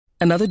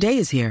Another day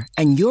is here,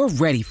 and you're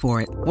ready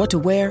for it. What to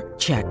wear?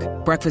 Check.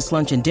 Breakfast,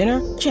 lunch, and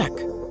dinner? Check.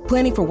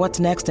 Planning for what's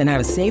next and how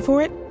to save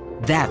for it?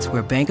 That's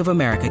where Bank of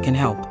America can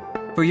help.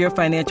 For your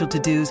financial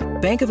to-dos,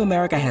 Bank of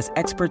America has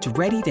experts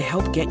ready to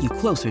help get you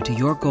closer to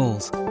your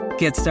goals.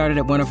 Get started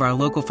at one of our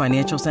local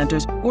financial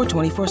centers or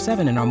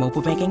 24/7 in our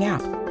mobile banking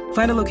app.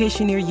 Find a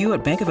location near you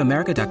at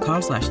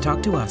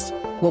bankofamerica.com/talktous.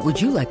 What would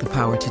you like the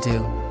power to do?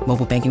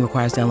 Mobile banking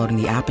requires downloading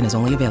the app and is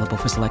only available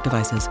for select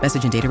devices.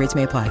 Message and data rates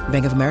may apply.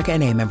 Bank of America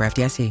N.A., member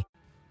FDIC.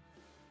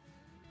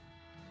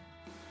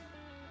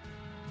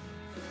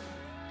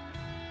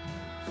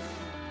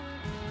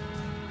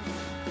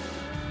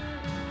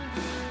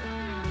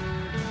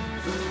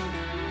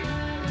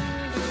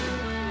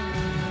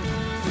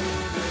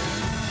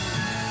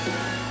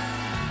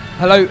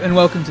 Hello and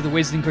welcome to the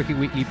Wisden Cricket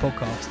Weekly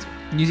podcast.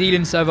 New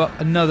Zealand serve up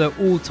another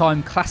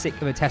all-time classic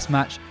of a test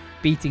match,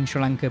 beating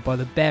Sri Lanka by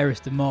the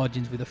barest of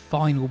margins with a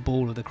final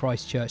ball of the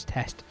Christchurch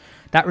Test.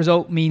 That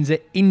result means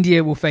that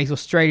India will face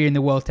Australia in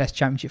the World Test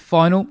Championship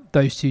final.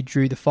 Those two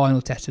drew the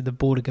final test of the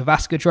Border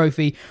Gavaskar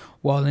Trophy,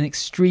 while an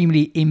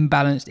extremely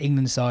imbalanced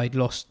England side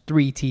lost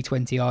 3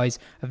 T20Is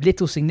of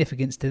little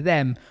significance to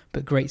them,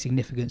 but great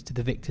significance to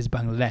the victors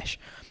Bangladesh.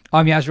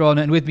 I'm Yas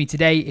Rana, and with me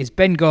today is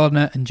Ben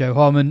Gardner and Joe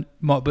Harmon.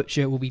 Mark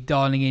Butcher will be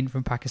dialing in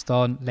from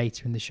Pakistan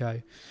later in the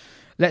show.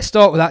 Let's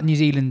start with that New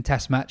Zealand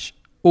test match.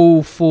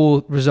 All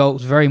four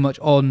results very much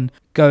on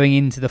going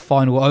into the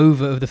final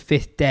over of the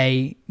fifth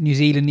day. New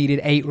Zealand needed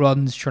 8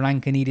 runs, Sri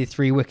Lanka needed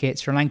 3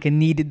 wickets. Sri Lanka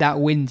needed that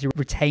win to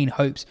retain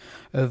hopes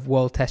of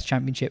World Test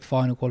Championship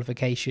final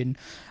qualification.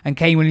 And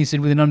Kane Williamson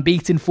with an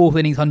unbeaten 4th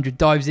innings 100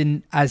 dives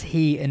in as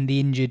he and the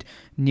injured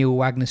Neil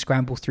Wagner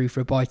scramble through for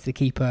a bye to the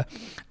keeper.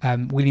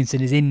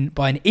 Williamson is in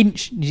by an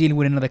inch. New Zealand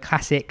win another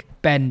classic.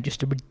 Ben,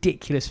 just a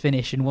ridiculous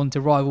finish and one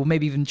to rival,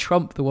 maybe even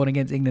trump the one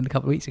against England a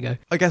couple of weeks ago.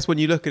 I guess when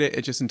you look at it,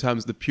 it's just in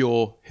terms of the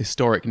pure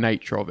historic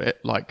nature of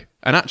it.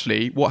 And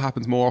actually, what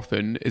happens more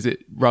often is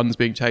it runs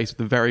being chased with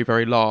the very,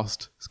 very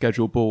last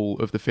scheduled ball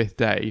of the fifth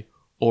day,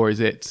 or is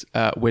it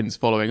wins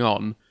following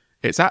on?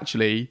 It's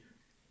actually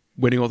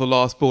winning on the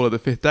last ball of the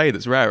fifth day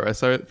that's rarer.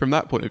 So from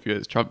that point of view,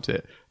 it's trumped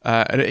it.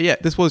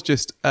 This was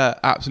just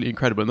absolutely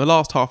incredible. And the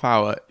last half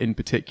hour in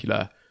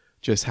particular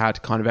just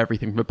had kind of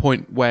everything from a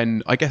point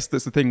when, I guess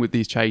that's the thing with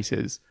these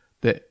chases,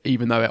 that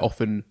even though it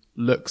often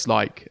looks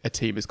like a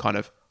team is kind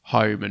of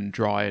home and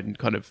dry and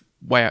kind of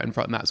way out in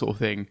front and that sort of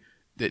thing,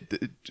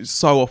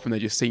 so often they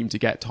just seem to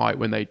get tight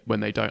when they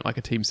don't. Like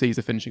a team sees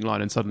the finishing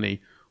line and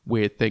suddenly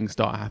weird things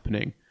start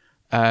happening.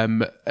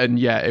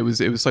 It was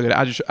so good.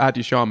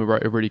 Adi Sharma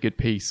wrote a really good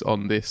piece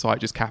on this site,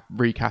 just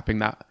recapping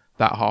that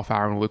half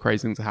hour and all the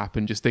crazy things that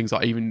happened. Just things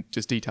like even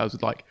just details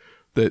with like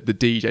the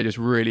DJ just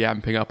really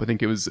amping up. I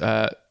think it was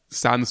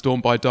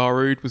Sandstorm by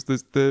Darude was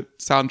the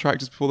soundtrack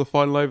just before the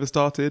final over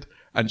started,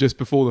 and just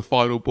before the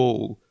final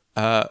ball,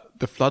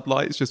 the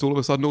floodlights just all of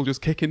a sudden all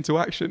just kick into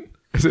action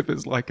as if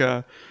it's like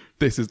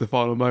this is the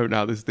final moment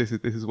now. This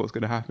is what's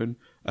going to happen.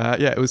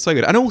 It was so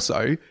good, and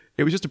also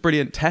it was just a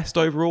brilliant test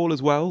overall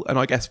as well. And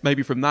I guess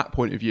maybe from that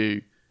point of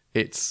view,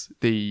 it's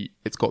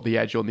got the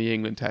edge on the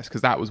England test,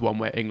 because that was one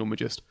where England were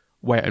just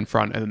way out in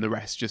front, and then the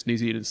rest just New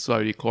Zealand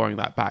slowly clawing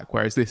that back.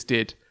 Whereas this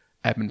did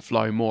ebb and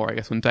flow more. I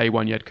guess on day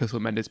one you had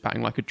Kusal Mendes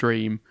batting like a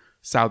dream,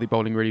 Southee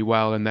bowling really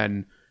well, and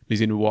then New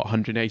Zealand were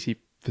 180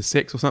 for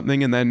 6 or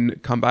something, and then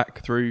come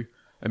back through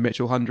a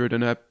Mitchell 100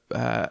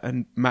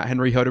 and Matt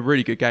Henry had a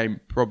really good game,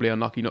 probably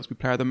unlucky not to be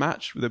player of the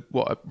match with a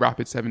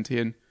rapid 70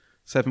 and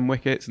 7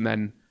 wickets. And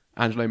then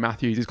Angelo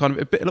Matthews is kind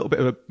of a little bit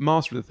of a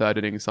master of the third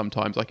innings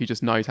sometimes. Like he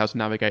just knows how to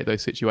navigate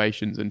those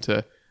situations and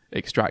to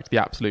extract the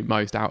absolute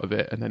most out of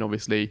it. And then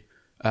obviously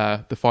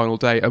the final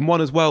day, and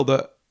one as well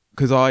that,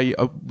 because I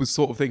was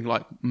sort of thinking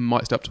like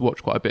might stay up to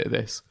watch quite a bit of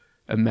this,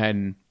 and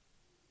then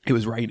it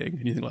was raining,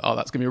 and you think like, oh,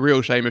 that's going to be a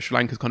real shame if Sri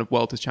Lanka's kind of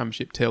World Test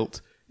Championship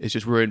tilt is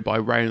just ruined by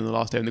rain on the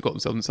last day, and they got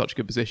themselves in such a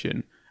good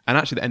position. And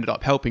actually that ended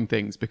up helping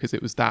things, because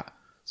it was that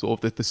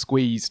sort of the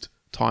squeezed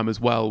time as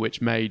well,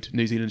 which made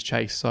New Zealand's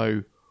chase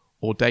so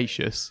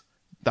audacious,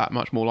 that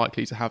much more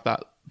likely to have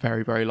that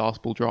very, very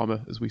last ball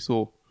drama as we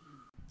saw.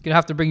 Going to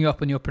have to bring you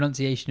up on your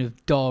pronunciation of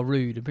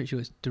Darude. I'm pretty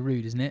sure it's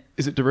Darude, isn't it?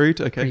 Is it Darude?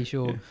 Okay. Pretty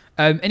sure.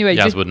 Yeah. Anyway,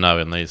 Yaz would know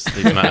in these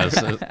matters.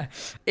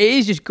 It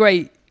is just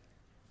great,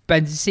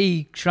 Ben, to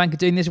see Sri Lanka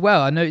doing this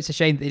well. I know it's a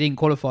shame that they didn't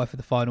qualify for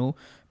the final,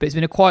 but it's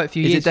been quite a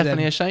few years. Is it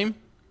definitely a shame?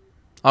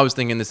 I was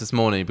thinking this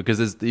morning,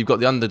 because you've got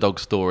the underdog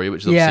story,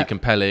 which is obviously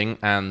compelling,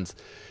 and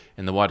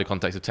in the wider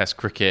context of Test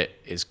cricket,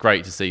 it's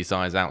great to see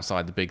sides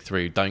outside the big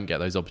three who don't get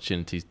those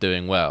opportunities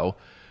doing well.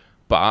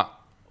 But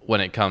when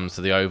it comes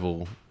to the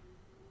Oval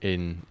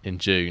in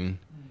June,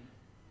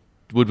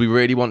 would we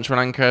really want Sri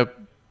Lanka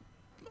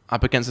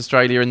up against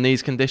Australia in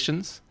these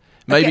conditions?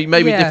 Maybe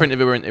different if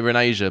we were in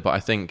Asia, but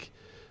I think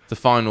the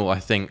final, I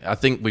think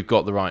we've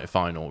got the right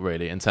final,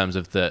 really, in terms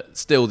of the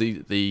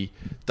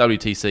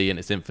WTC in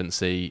its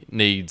infancy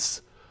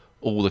needs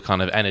all the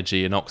kind of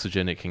energy and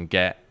oxygen it can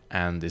get,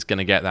 and it's going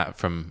to get that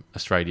from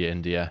Australia,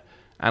 India.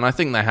 And I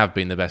think they have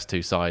been the best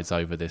two sides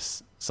over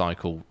this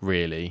cycle,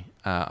 really.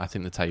 I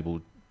think the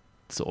table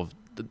sort of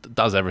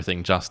does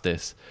everything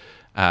justice.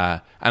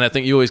 And I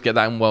think you always get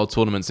that in world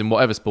tournaments in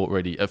whatever sport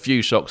really. A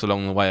few shocks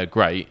along the way are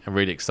great and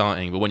really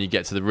exciting, but when you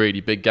get to the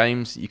really big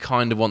games, you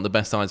kind of want the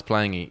best sides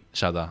playing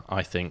each other,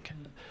 I think,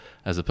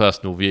 as a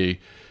personal view,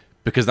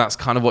 because that's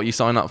kind of what you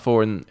sign up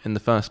for in the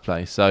first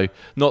place. So,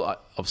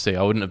 not obviously,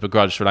 I wouldn't have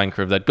begrudged Sri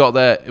Lanka if they'd got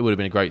there. It would have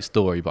been a great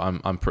story, but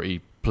I'm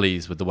pretty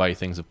pleased with the way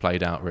things have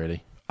played out,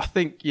 really. I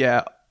think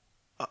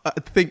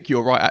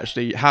you're right,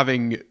 actually,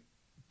 having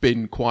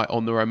been quite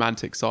on the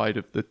romantic side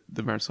of the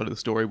romantic side of the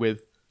story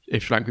with,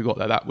 if Sri Lanka got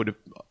there, that would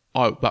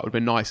have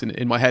been nice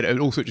in my head, and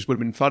also it just would have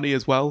been funny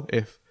as well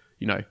if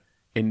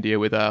India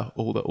with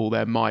all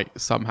their might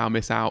somehow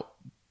miss out,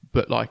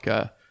 but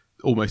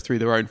almost through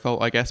their own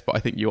fault, I guess. But I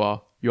think you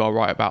are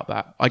right about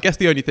that. I guess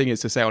the only thing is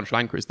to say on Sri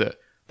Lanka is that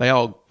they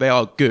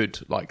are good.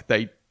 Like,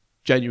 they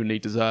genuinely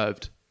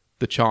deserved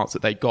the chance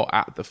that they got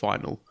at the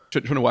final.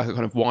 Trying to work out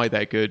kind of why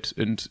they're good,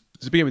 and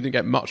to begin with, didn't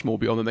get much more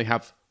beyond them. They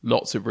have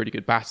lots of really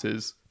good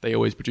batters. They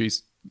always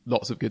produce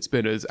lots of good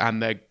spinners,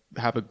 and they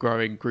have a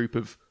growing group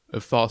of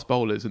fast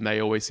bowlers, and they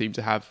always seem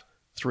to have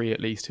 3 at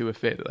least who are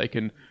fit that they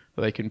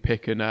can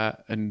pick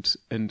and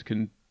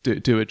can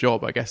do a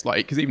job, I guess.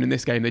 Like, because even in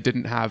this game they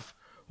didn't have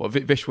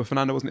Vishwa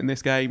Fernando wasn't in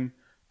this game.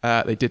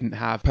 They didn't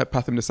have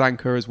Pathum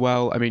Nissanka as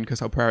well. I mean,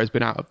 Kusal Perera has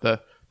been out of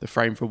the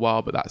frame for a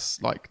while, but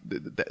that's like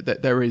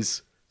there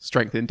is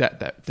strength in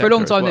depth. For a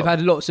long time, they've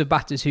had lots of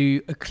batters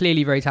who are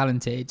clearly very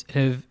talented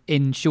and have,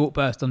 in short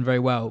bursts, done very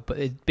well. But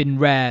it's been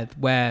rare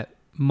where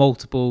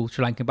multiple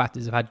Sri Lankan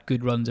batters have had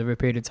good runs over a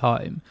period of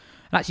time.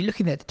 And actually,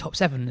 looking at the top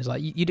 7, is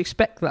like you'd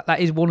expect that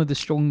is one of the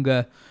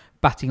stronger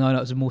batting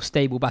lineups and more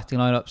stable batting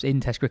lineups in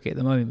Test cricket at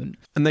the moment.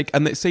 And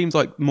it seems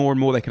like more and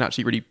more they can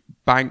actually really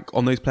bank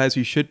on those players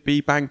who should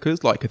be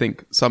bankers. Like, I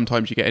think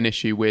sometimes you get an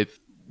issue with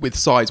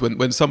sides when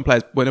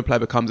a player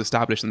becomes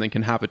established and they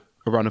can have a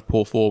run of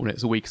poor form and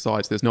it's a weak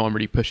side, so there's no one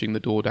really pushing the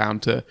door down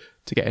to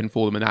get in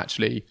for them, and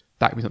actually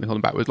that can be something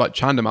holding back. With like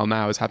Chandimal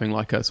now is having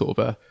like a sort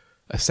of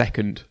a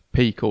second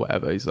peak or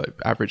whatever. He's like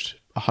averaged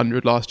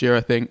 100 last year,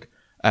 I think.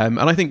 And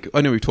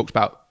I know we've talked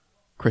about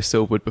Chris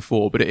Silverwood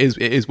before, but it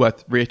is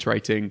worth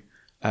reiterating.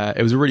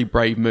 It was a really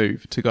brave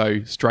move to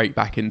go straight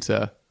back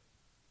into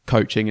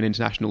coaching an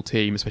international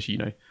team,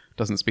 especially,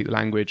 doesn't speak the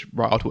language,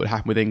 right after what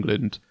happened with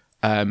England.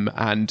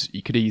 And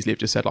you could easily have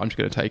just said, I'm just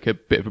going to take a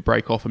bit of a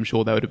break off. I'm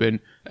sure there would have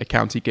been a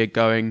county gig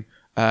going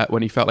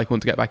when he felt like he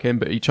wanted to get back in,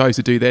 but he chose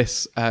to do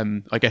this.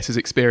 I guess his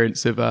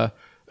experience of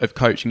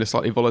coaching in a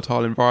slightly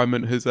volatile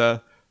environment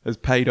has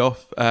paid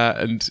off.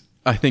 And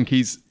I think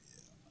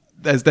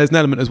there's an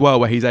element as well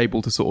where he's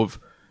able to sort of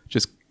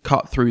just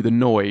cut through the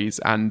noise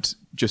and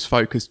just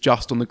focus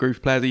just on the group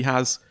of players he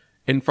has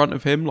in front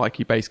of him. Like,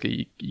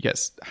 he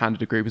gets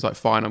handed a group. He's like,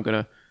 fine, I'm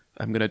gonna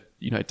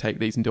take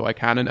these and do what I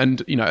can.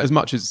 And as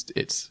much as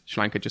it's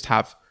Sri Lanka just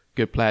have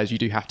good players, you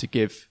do have to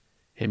give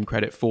him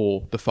credit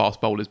for the fast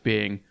bowlers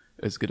being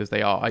as good as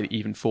they are,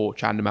 even for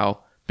Chandimal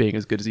being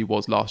as good as he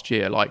was last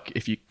year. Like,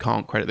 if you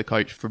can't credit the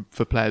coach for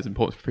players'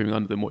 importance for performing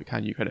under them, what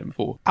can you credit him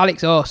for?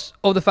 Alex asks,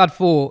 of the Fad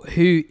Four,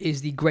 who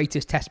is the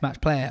greatest Test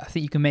match player? I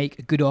think you can make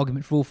a good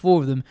argument for all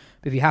 4 of them,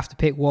 but if you have to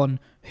pick one,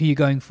 who are you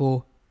going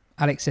for?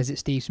 Alex says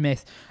it's Steve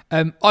Smith.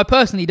 I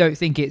personally don't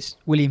think it's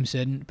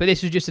Williamson, but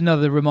this was just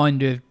another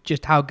reminder of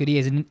just how good he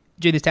is. And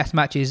during the Test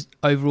matches,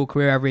 overall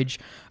career average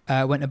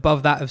went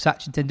above that of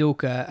Sachin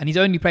Tendulkar, and he's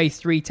only played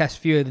 3 Tests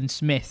fewer than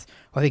Smith,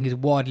 who I think is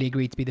widely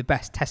agreed to be the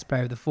best Test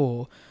player of the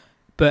 4.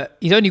 But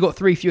he's only got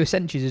 3 fewer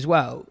centuries as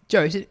well.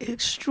 Joe, it's an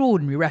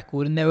extraordinary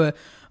record, and there were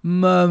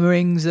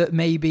murmurings that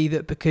maybe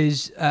that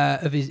because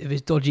of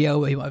his dodgy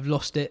elbow, he might have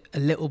lost it a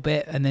little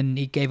bit, and then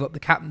he gave up the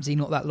captaincy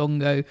not that long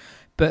ago.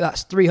 But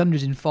that's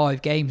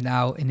 305 games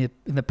now in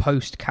the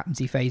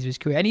post-captaincy phase of his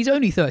career. And he's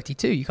only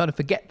 32. You kind of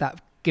forget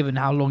that given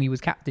how long he was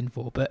captain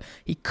for. But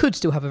he could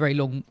still have a very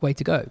long way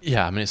to go.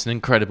 Yeah, I mean, it's an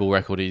incredible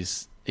record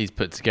he's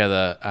put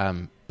together,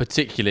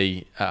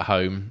 particularly at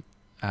home.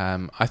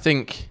 I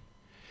think,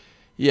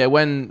 yeah,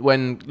 when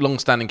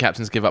long-standing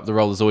captains give up the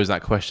role, there's always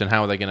that question,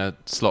 how are they going to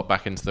slot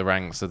back into the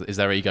ranks? Is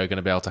their ego going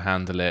to be able to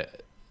handle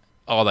it?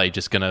 Are they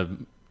just going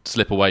to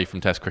slip away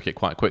from Test cricket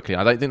quite quickly?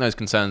 I don't think those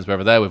concerns were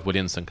ever there with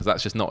Williamson, because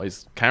that's just not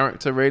his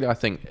character, really. I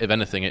think, if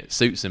anything, it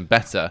suits him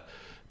better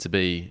to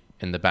be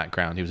in the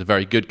background. He was a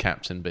very good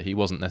captain, but he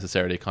wasn't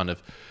necessarily a kind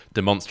of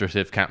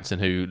demonstrative captain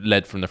who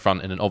led from the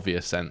front in an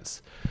obvious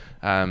sense.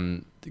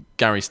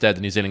 Gary Stead,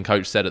 the New Zealand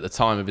coach, said at the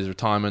time of his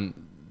retirement,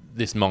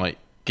 this might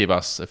give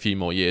us a few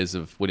more years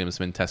of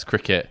Williamson in Test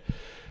cricket.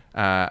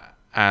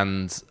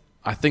 And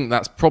I think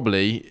that's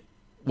probably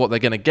what they're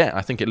going to get.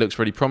 I think it looks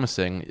really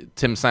promising.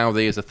 Tim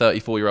Southee is a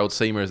 34-year-old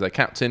seamer as their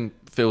captain.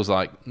 Feels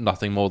like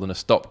nothing more than a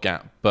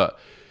stopgap. But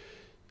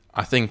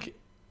I think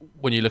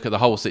when you look at the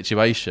whole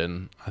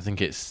situation, I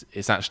think it's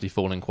actually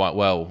falling quite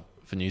well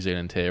for New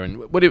Zealand here. And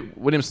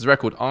Williamson's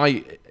record,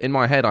 in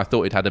my head, I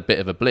thought he'd had a bit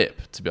of a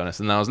blip, to be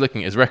honest. And I was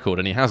looking at his record,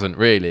 and he hasn't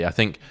really. I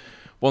think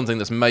one thing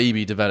that's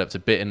maybe developed a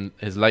bit in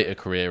his later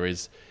career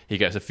is he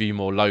gets a few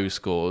more low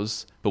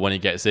scores, but when he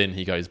gets in,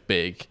 he goes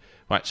big.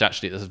 Which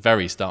actually, at the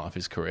very start of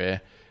his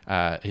career,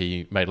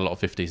 He made a lot of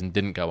 50s and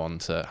didn't go on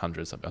to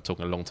 100s. I'm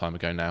talking a long time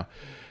ago now.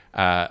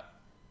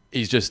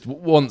 He's just,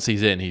 once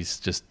he's in, he's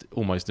just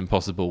almost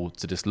impossible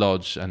to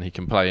dislodge, and he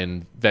can play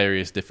in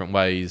various different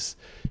ways.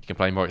 He can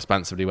play more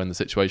expansively when the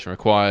situation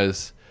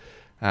requires.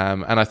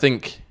 And I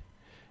think,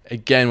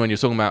 again, when you're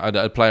talking about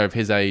a player of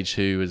his age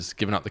who has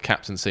given up the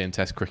captaincy in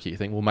Test cricket, you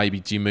think, well, maybe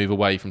do you move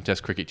away from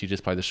Test cricket? Do you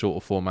just play the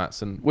shorter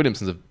formats? And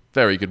Williamson's a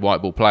very good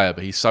white ball player,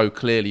 but he's so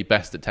clearly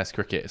best at Test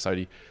cricket,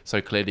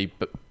 so clearly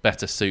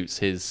better suits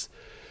his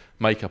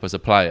makeup as a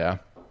player,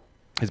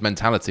 his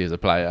mentality as a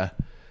player,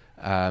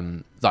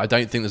 that I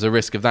don't think there's a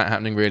risk of that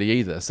happening really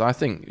either. So I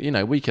think,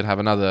 we could have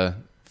another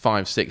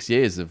 5-6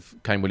 years of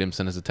Kane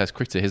Williamson as a Test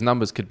cricketer. His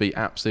numbers could be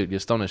absolutely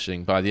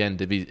astonishing by the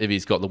end if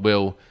he's got the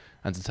will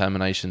and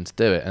determination to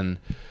do it. And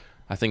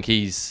I think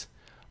he's,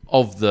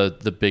 of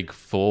the big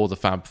four, the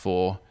Fab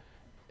Four,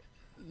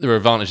 there are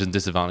advantages and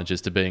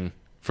disadvantages to being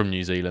from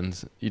New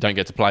Zealand. You don't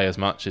get to play as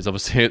much. It's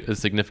obviously a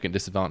significant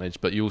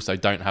disadvantage, but you also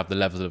don't have the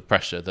level of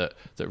pressure that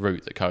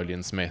Root, that Kohli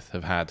and Smith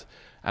have had.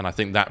 And I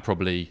think that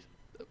probably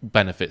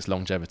benefits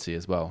longevity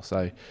as well.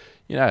 So,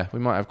 we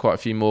might have quite a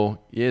few more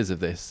years of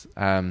this.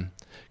 Can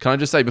I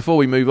just say, before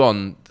we move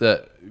on,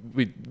 that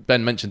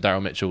Ben mentioned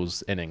Daryl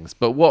Mitchell's innings,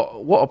 but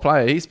what a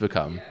player he's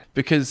become,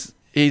 because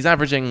he's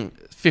averaging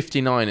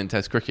 59 in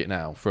Test cricket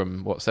now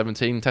from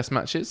 17 Test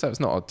matches, so it's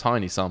not a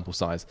tiny sample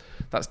size.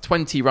 That's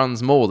 20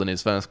 runs more than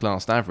his first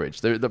class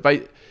average.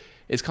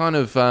 It's kind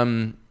of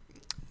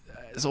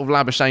sort of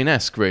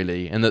Labuschagne-esque,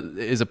 really, and that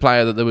is a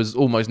player that there was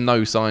almost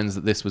no signs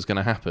that this was going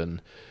to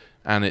happen,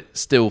 and it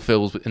still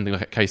feels, in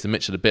the case of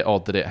Mitchell, a bit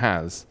odd that it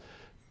has.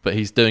 But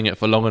he's doing it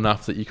for long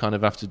enough that you kind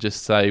of have to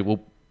just say,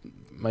 well,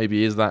 maybe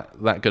he is that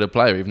good a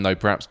player, even though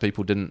perhaps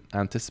people didn't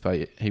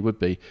anticipate he would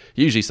be.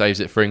 He usually saves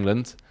it for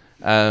England.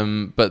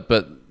 But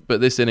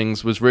this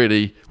innings was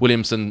really,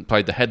 Williamson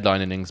played the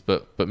headline innings,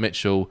 but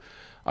Mitchell,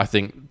 I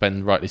think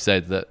Ben rightly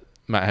said that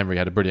Matt Henry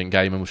had a brilliant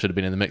game and should have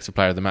been in the mix of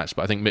player of the match,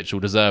 but I think Mitchell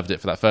deserved it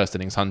for that first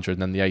innings 100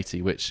 and then the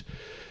 80, which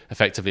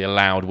effectively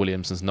allowed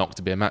Williamson's knock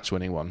to be a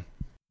match-winning one.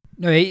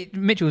 No,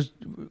 Mitchell's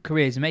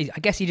career is amazing. I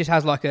guess he just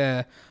has like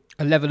a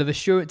level of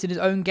assurance in his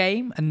own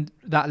game, and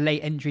that late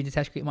entry into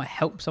Test cricket might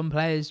help some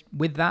players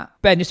with that.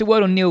 Ben, just a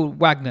word on Neil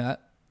Wagner.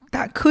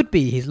 That could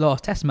be his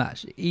last Test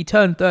match. He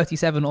turned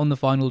 37 on the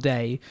final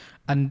day,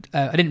 and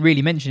I didn't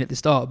really mention it at the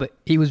start, but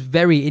he was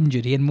very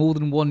injured. He had more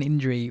than one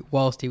injury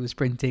whilst he was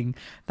sprinting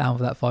down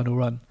for that final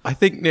run. I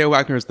think Neil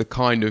Wagner is the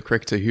kind of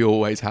cricketer who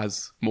always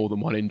has more than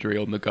one injury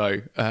on the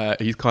go.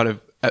 He's kind of,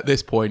 at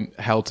this point,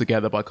 held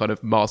together by kind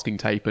of masking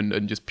tape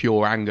and just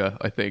pure anger,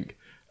 I think.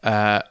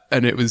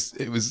 And it was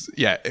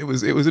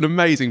an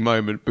amazing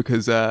moment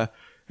because what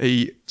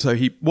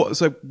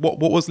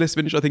was this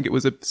finish? I think it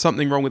was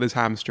something wrong with his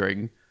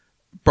hamstring.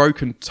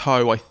 Broken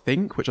toe, I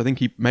think, which I think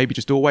he maybe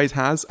just always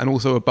has, and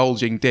also a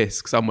bulging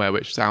disc somewhere,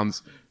 which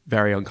sounds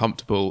very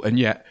uncomfortable. And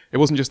yet, it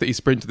wasn't just that he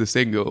sprinted the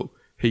single,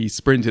 he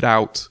sprinted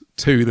out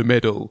to the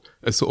middle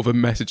as sort of a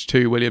message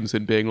to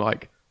Williamson being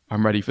like,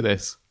 I'm ready for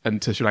this.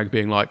 And to Sri Lanka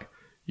being like,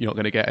 you're not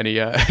going to get any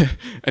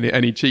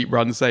any cheap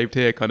runs saved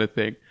here kind of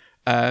thing.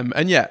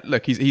 And yeah,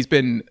 look, he's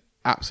been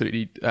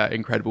absolutely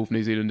incredible for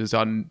New Zealand, has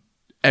done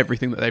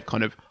everything that they've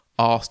kind of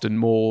asked and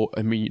more.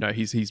 I mean,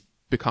 he's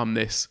become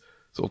this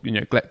sort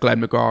of,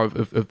 Glenn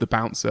McGrath of the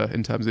bouncer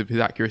in terms of his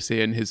accuracy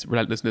and his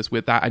relentlessness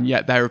with that. And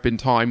yet there have been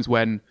times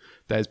when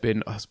there's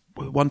been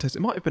one test,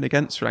 it might have been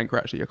against Sri Lanka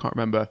actually, I can't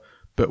remember,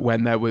 but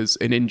when there was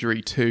an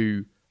injury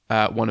to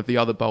one of the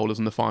other bowlers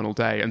on the final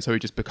day, and so he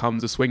just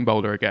becomes a swing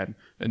bowler again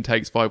and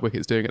takes 5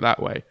 wickets doing it that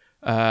way.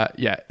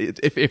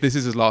 If this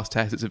is his last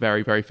test, it's a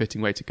very, very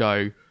fitting way to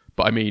go.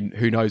 But I mean,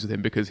 who knows with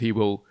him, because he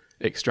will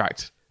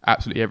extract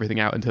absolutely everything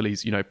out until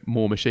he's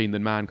more machine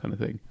than man kind of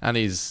thing. And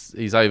he's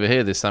over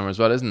here this summer as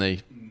well, isn't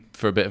he?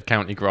 For a bit of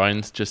county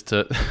grind, just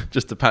to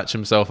patch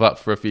himself up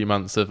for a few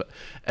months of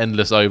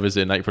endless overs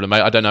in April and May.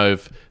 I don't know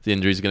if the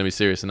injuries are going to be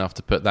serious enough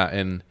to put that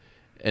in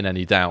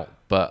any doubt,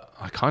 but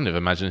I kind of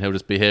imagine he'll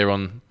just be here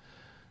on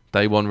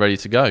day one ready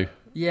to go.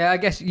 Yeah, I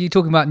guess you're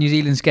talking about New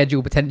Zealand's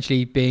schedule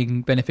potentially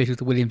being beneficial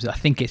to Williams. I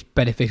think it's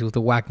beneficial to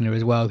Wagner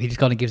as well. He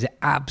just kind of gives it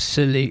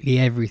absolutely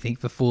everything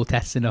for 4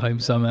 tests in a home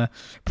summer.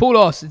 Paul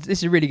asks, this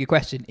is a really good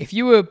question. If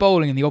you were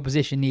bowling and the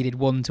opposition needed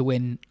one to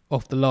win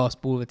off the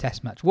last ball of a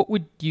test match, what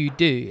would you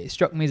do? It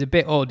struck me as a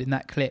bit odd in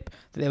that clip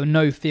that there were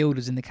no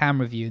fielders in the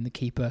camera view and the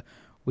keeper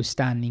was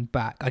standing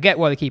back. I get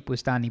why the keeper was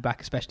standing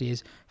back, especially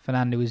as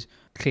Fernando was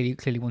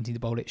clearly wanting to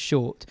bowl it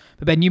short.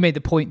 But Ben, you made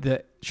the point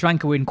that Sri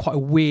Lanka were in quite a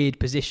weird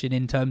position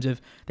in terms of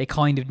they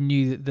kind of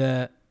knew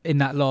that in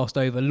that last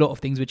over, a lot of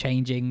things were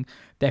changing.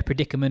 Their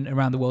predicament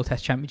around the World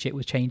Test Championship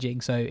was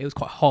changing, so it was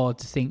quite hard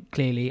to think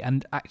clearly.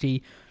 And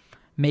actually,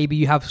 maybe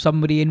you have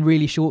somebody in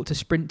really short to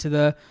sprint to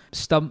the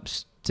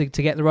stumps to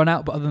get the run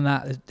out, but other than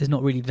that, there's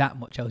not really that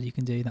much else you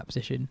can do in that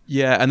position.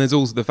 Yeah, and there's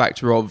also the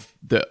factor of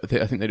that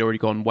I think they'd already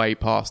gone way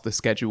past the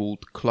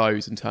scheduled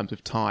close in terms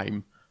of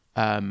time.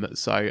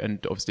 So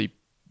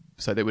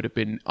they would have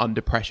been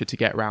under pressure to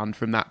get round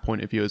from that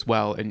point of view as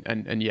well.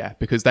 And yeah,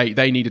 because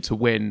they needed to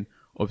win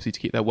obviously to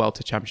keep their World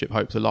Test Championship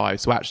hopes alive.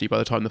 So actually, by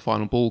the time the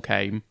final ball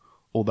came,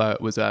 although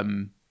it was,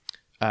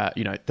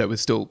 they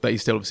still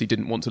obviously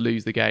didn't want to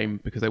lose the game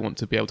because they want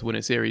to be able to win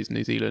a series in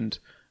New Zealand.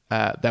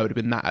 There would have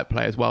been that at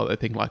play as well. They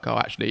think like, oh,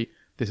 actually,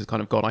 this has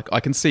kind of gone. I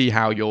can see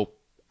how your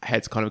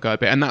heads kind of go a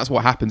bit, and that's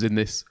what happens in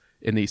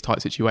these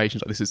tight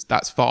situations. Like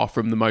that's far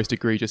from the most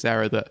egregious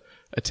error that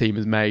a team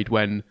has made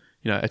when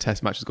a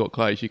test match has got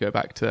close. You go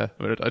back to,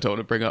 I don't want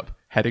to bring up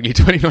Headingley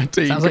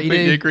 2019 Sounds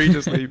completely like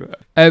egregiously.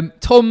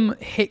 But. Tom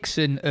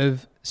Hickson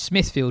of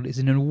Smithfield is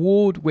an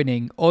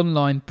award-winning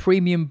online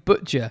premium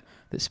butcher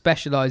that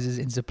specialises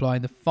in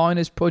supplying the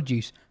finest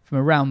produce from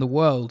around the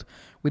world.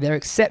 With their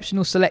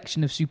exceptional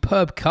selection of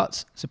superb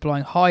cuts,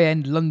 supplying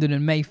high-end London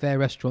and Mayfair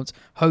restaurants,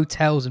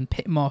 hotels and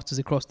pitmasters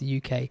across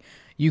the UK,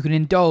 you can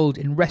indulge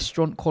in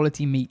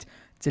restaurant-quality meat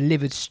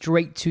delivered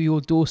straight to your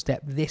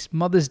doorstep this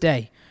Mother's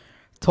Day.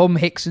 Tom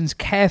Hickson's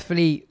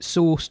carefully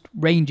sourced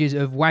ranges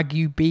of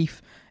Wagyu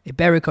beef,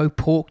 Iberico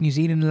pork, New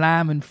Zealand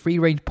lamb and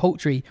free-range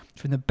poultry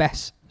from the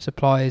best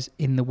suppliers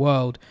in the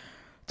world.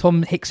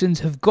 Tom Hickson's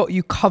have got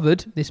you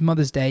covered this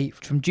Mother's Day,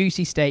 from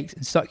juicy steaks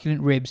and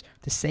succulent ribs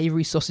to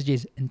savoury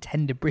sausages and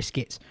tender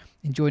briskets.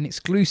 Enjoy an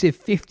exclusive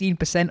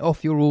 15%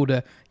 off your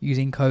order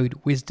using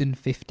code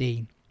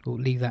WISDOM15. We'll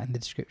leave that in the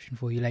description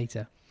for you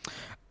later.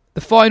 The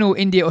final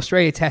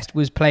India-Australia test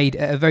was played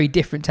at a very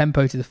different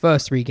tempo to the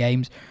first three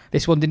games.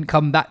 This one didn't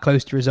come that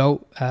close to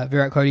result.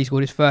 Virat Kohli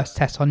scored his first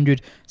test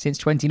 100 since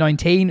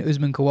 2019.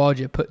 Usman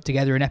Khawaja put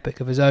together an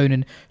epic of his own,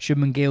 and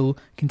Shubman Gill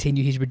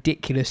continued his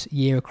ridiculous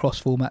year across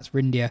formats for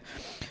India.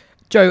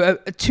 Joe,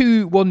 a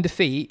 2-1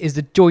 defeat is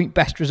the joint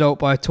best result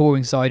by a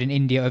touring side in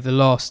India over the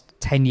last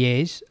 10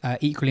 years,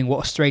 equaling what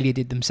Australia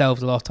did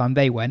themselves the last time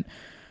they went.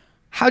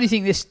 How do you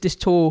think this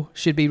tour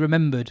should be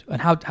remembered,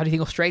 and how do you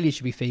think Australia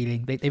should be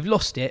feeling? They've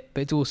lost it,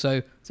 but it's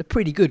a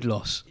pretty good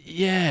loss.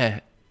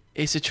 Yeah,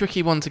 it's a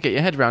tricky one to get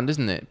your head around,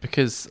 isn't it?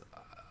 Because,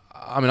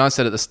 I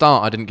said at the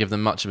start I didn't give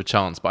them much of a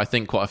chance, but I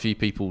think quite a few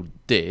people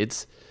did.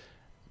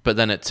 But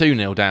then at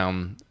 2-0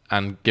 down,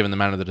 and given the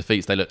manner of the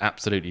defeats, they looked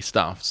absolutely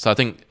stuffed. So I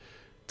think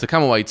to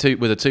come away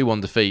with a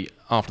 2-1 defeat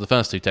after the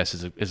first two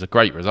tests is a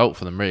great result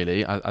for them,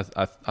 really.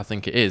 I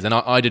think it is. And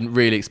I didn't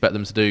really expect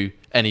them to do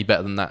any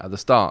better than that at the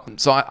start.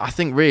 So I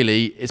think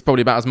really it's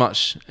probably about as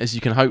much as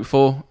you can hope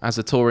for as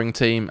a touring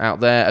team out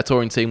there. A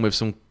touring team with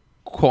some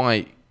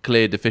quite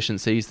clear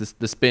deficiencies.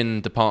 The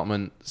spin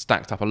department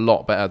stacked up a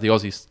lot better. The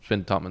Aussie spin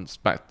department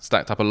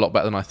stacked up a lot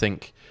better than I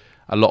think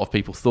a lot of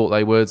people thought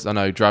they would. I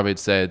know Dravid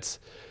said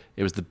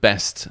it was the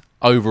best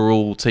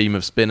overall team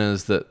of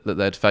spinners that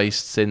they'd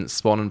faced since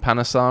Swan and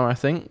Panesar, I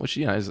think, which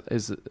is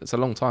it's a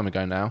long time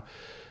ago now.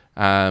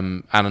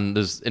 And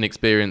there's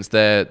inexperience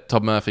there.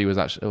 Todd Murphy was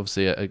actually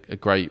obviously a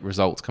great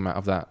result to come out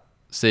of that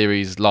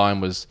series. Lyon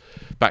was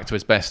back to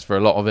his best for a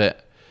lot of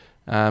it.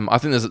 I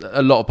think there's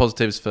a lot of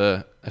positives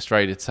for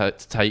Australia to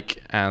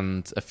take,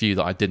 and a few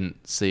that I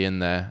didn't see in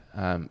there.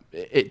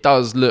 It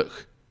does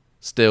look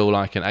still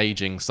like an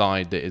ageing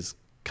side that is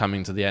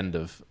coming to the end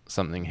of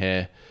something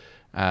here.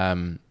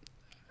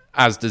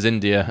 As does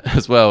India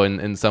as well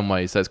in some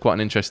ways. So it's quite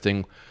an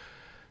interesting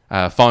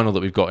final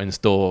that we've got in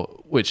store,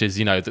 which is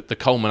the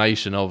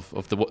culmination of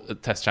the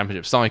Test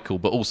Championship cycle,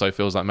 but also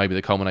feels like maybe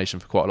the culmination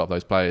for quite a lot of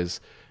those players'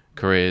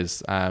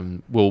 careers.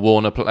 Will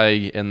Warner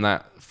play in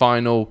that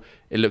final?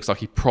 It looks like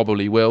he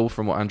probably will,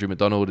 from what Andrew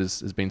McDonald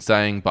has been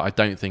saying, but I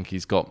don't think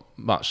he's got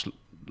much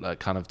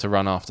kind of to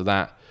run after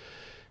that.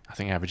 I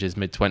think averages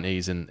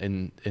mid-20s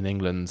in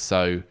England,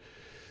 so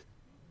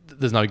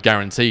there's no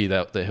guarantee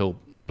that he'll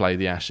play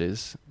the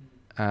Ashes.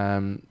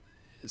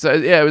 So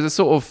yeah, it was a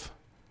sort of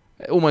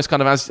almost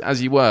kind of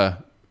as you were,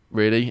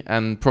 really,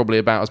 and probably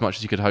about as much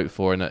as you could hope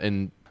for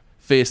in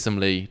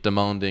fearsomely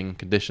demanding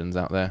conditions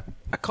out there.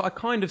 I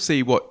kind of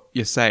see what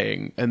you're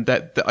saying, and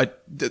that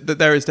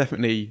there is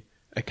definitely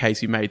a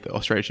case you made that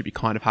Australia should be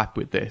kind of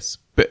happy with this,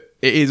 but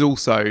it is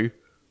also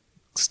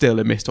still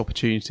a missed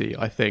opportunity,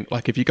 I think.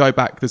 Like, if you go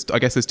back, I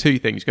guess there's two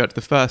things. You go to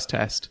the first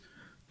test,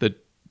 the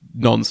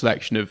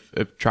non-selection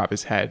of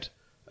Travis Head,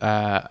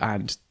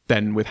 and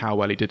then with how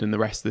well he did in the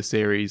rest of the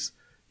series,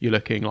 you're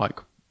looking like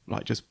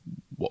just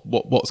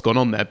what's gone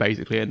on there,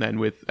 basically. And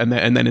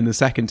then in the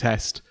second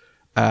test,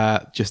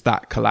 just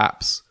that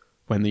collapse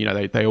when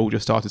they all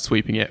just started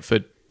sweeping it for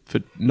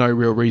no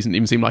real reason. It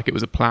even seemed like it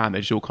was a plan. They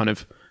just all kind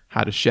of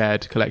had a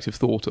shared collective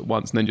thought at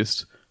once, and then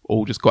just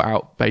got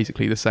out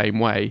basically the same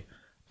way.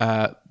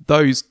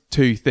 Those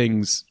two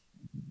things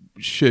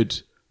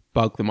should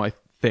bug them, I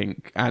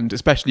think, and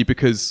especially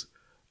because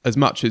as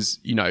much as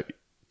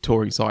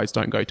touring sides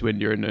don't go to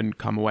India and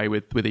come away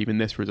with even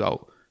this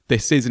result,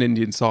 this is an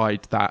Indian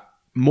side that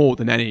more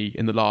than any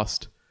in the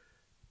last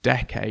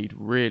decade,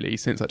 really,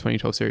 since that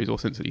 2012 series, or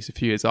since at least a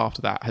few years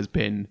after that, has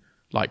been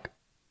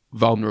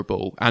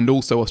vulnerable. And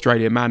also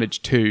Australia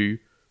managed to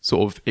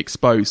sort of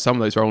expose some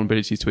of those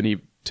vulnerabilities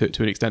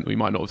to an extent that we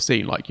might not have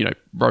seen. Rohit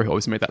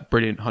obviously made that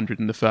brilliant 100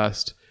 in the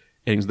first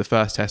innings of the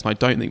first test, and I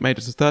don't think made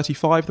it to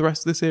 35 the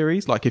rest of the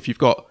series. If you've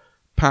got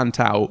Pant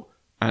out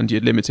and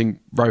you're limiting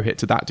Rohit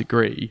to that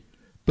degree,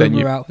 then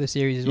you're out for the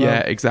series as well. Yeah,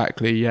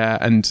 exactly. Yeah,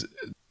 and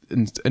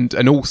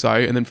and also,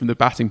 and then from the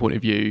batting point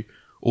of view,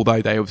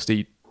 although they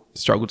obviously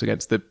struggled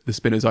against the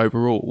spinners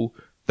overall,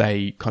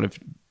 they kind of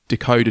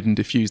decoded and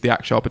diffused the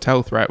Akshar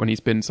Patel threat when he's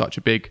been such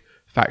a big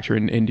factor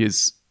in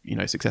India's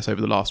success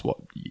over the last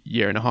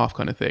year and a half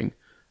kind of thing.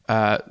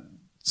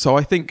 So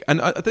I think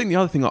the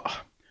other thing,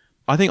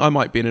 I think I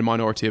might be in a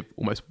minority of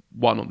almost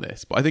one on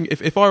this, but I think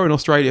if I were an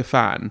Australia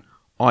fan,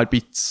 I'd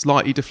be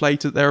slightly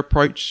deflated at their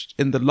approach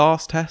in the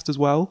last test as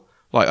well.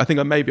 Like, I think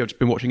I've just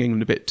been watching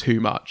England a bit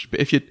too much. But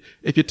if you're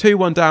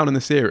 2-1 down in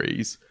the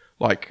series,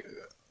 like,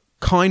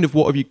 kind of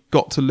what have you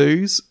got to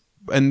lose?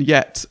 And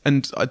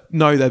I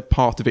know their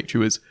path to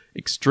victory was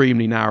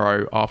extremely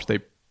narrow after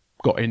they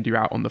got India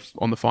out on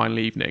the final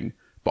evening.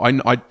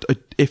 But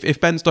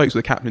if Ben Stokes were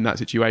the captain in that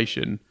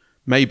situation,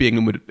 maybe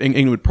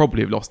England would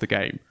probably have lost the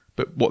game.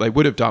 But what they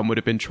would have done would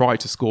have been try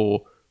to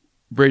score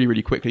really,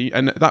 really quickly.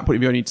 And at that point,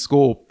 if you only need to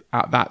score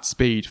at that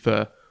speed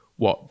for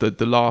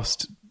the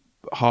last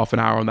half an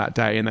hour on that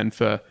day, and then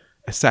for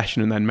a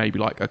session, and then maybe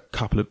like a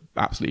couple of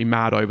absolutely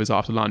mad overs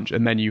after lunch,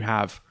 and then you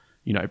have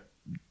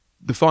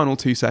the final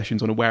 2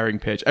 sessions on a wearing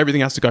pitch,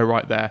 everything has to go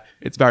right there.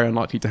 It's very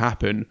unlikely to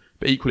happen,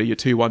 but equally you're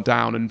 2-1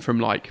 down, and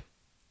from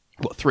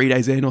 3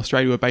 days in,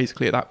 Australia were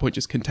basically at that point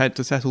just content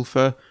to settle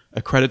for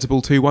a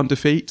creditable 2-1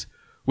 defeat,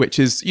 which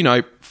is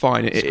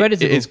fine.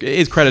 It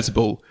is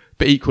creditable,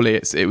 but equally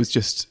it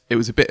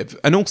was a bit of,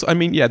 and also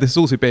this has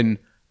also been,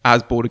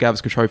 as Border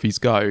Gavaskar trophies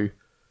go,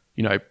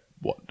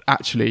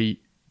 actually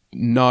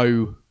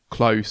no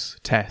close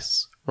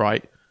tests,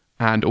 right?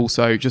 And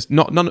also just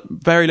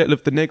very little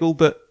of the niggle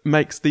that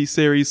makes these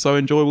series so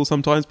enjoyable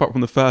sometimes. Apart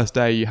from the first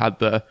day, you had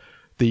the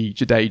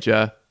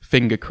Jadeja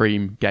finger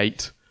cream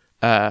gate,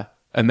 and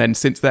then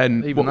since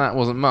then, that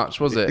wasn't much,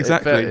 was it?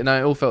 Exactly. It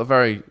all felt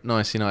very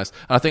nicey nice.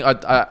 And I think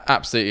I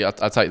absolutely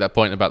take that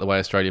point about the way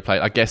Australia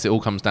played. I guess it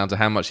all comes down to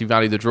how much you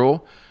value the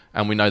draw,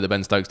 and we know that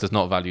Ben Stokes does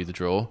not value the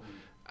draw.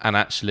 And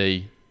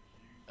actually,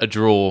 a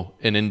draw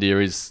in India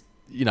is,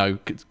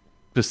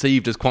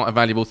 perceived as quite a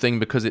valuable thing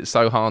because it's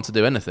so hard to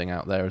do anything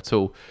out there at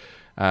all.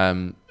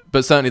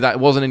 But certainly that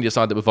was an India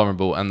side that were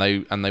vulnerable, and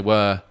they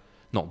were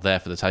not there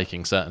for the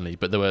taking, certainly.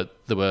 But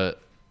there were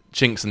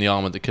chinks in the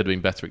armour that could have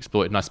been better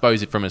exploited. And I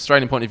suppose from an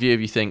Australian point of view,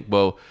 if you think,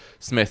 well,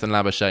 Smith and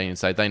Labuschagne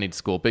say they need to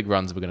score big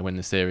runs if we're going to win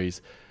the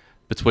series,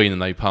 between them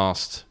they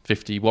passed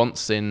 50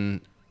 once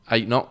in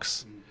 8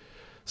 knocks.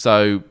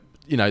 So,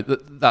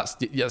 that's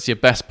your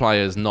best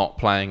players not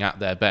playing at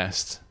their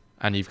best,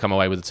 and you've come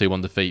away with a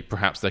 2-1 defeat.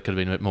 Perhaps there could have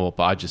been a bit more,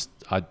 but I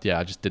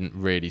just didn't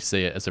really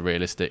see it as a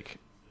realistic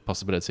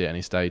possibility at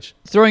any stage.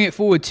 Throwing it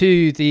forward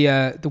to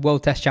the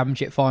World Test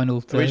Championship final.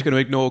 Are we just going to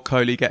ignore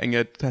Kohli getting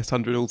a Test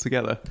 100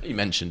 altogether? You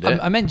mentioned it.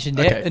 I mentioned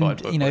it,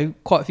 and fine.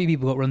 Quite a few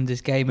people got run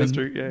this game. That's and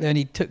true, yeah. They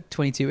only took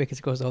 22 wickets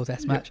across the whole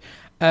Test match.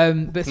 Yeah.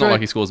 But it's not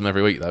like he scores them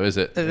every week, though, is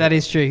it? That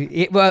is true.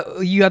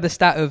 You had the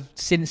stat of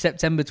since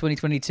September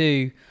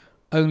 2022.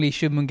 Only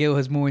Shubman Gill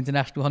has more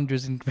international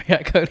hundreds than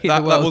Virat Kohli in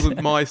the world. That wasn't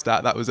my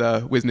stat. That was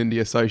Wisden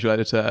India social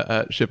editor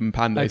Shubman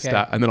Pandey's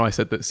stat. And then I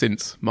said that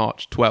since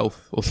March 12th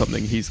or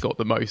something, he's got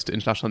the most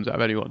international hundreds out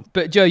of anyone.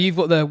 But Joe, you've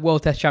got the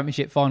World Test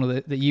Championship final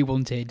that you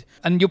wanted.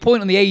 And your point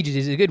on the ages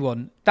is a good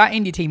one. That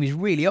India team is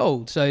really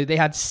old. So they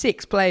had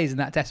 6 players in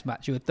that Test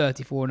match who were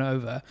 34 and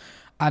over.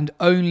 And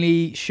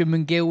only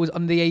Shubman Gill was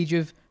under the age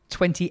of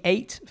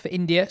 28 for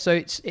India. So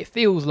it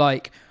feels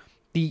like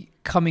you're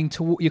coming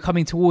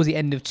towards the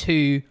end of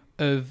 2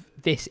 of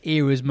this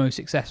era's most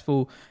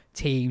successful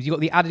teams. You've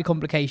got the added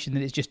complication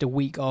that it's just a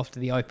week after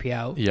the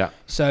IPL. Yeah.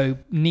 So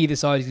neither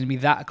side is going to be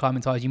that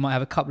acclimatised. You might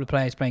have a couple of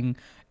players playing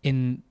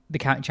in the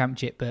county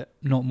championship, but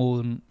not more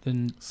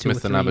than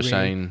Smith and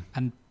Labuschagne really,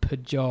 and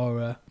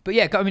Pujara. But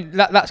yeah,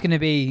 that's going to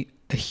be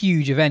a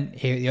huge event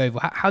here at the Oval.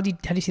 How do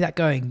you see that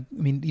going?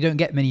 I mean, you don't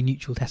get many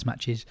neutral Test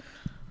matches.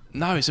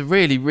 No, it's a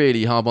really,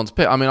 really hard one to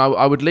pick. I mean,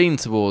 I would lean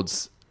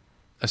towards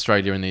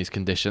Australia in these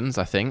conditions,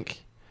 I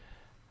think.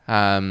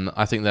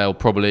 I think they'll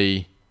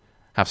probably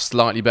have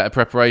slightly better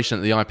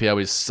preparation. The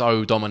IPL is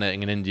so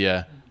dominating in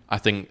India. I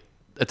think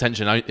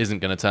attention isn't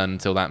going to turn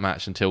until that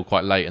match until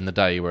quite late in the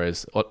day,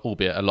 whereas,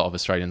 albeit a lot of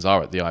Australians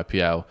are at the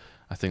IPL,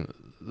 I think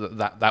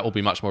that will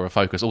be much more of a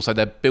focus. Also,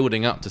 they're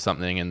building up to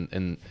something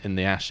in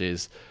the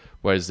Ashes,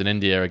 whereas in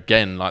India,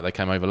 again, like they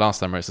came over last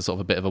time, where it's a sort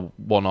of a bit of a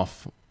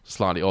one-off,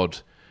 slightly odd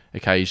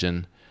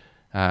occasion.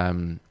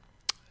 India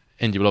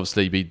will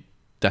obviously be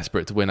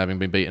desperate to win, having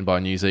been beaten by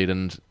New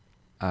Zealand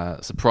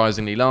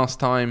surprisingly last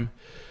time.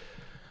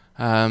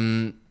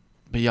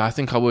 But yeah, I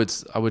think I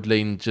would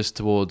lean just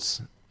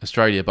towards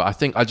Australia.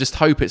 But I just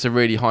hope it's a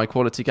really high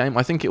quality game.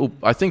 I think it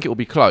will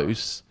be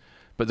close.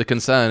 But the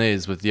concern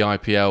is with the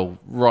IPL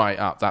right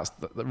up, that's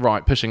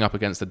right pushing up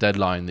against the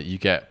deadline, that you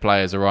get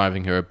players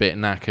arriving who are a bit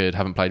knackered,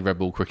 haven't played red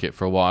ball cricket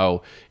for a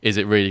while. Is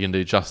it really going to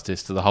do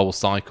justice to the whole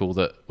cycle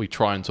that we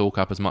try and talk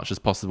up as much as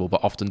possible,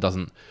 but often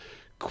doesn't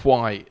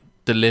quite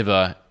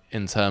deliver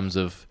in terms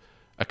of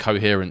a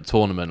coherent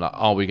tournament? Like,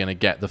 are we going to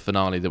get the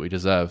finale that we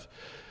deserve?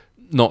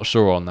 Not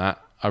sure on that.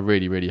 I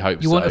really, really hope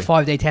so. You want a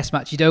 5-day test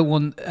match. You don't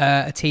want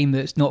a team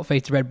that's not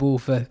faced the red ball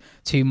for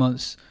 2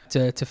 months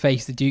to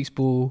face the Duke's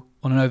ball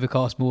on an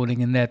overcast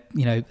morning, and they're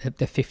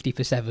 50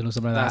 for 7 or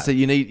something like that. So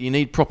you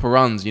need proper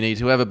runs. You need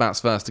whoever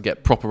bats first to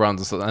get proper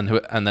runs,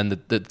 and then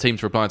the team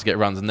to reply to get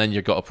runs, and then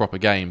you've got a proper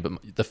game.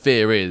 But the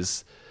fear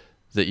is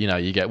that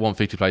you get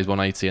 150 plays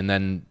 180, and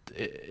then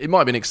it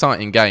might be an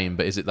exciting game,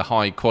 but is it the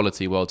high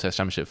quality World Test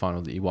Championship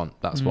final that you want?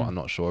 That's what I'm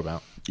not sure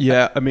about.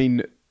 Yeah, I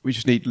mean, we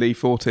just need Lee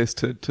Fortis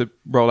to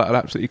roll out an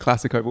absolutely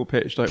classic oval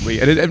pitch, don't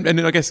we? And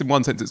I guess in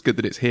one sense it's good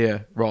that it's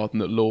here rather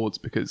than at Lords,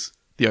 because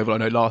the Oval, I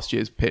know last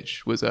year's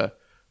pitch was a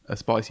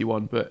spicy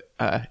one, but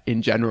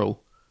in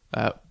general,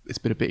 it's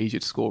been a bit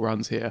easier to score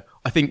runs here.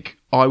 I think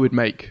I would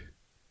make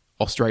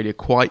Australia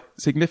quite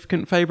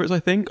significant favourites, I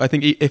think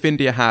if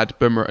India had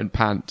Bumrah and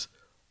Pant,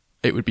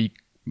 it would be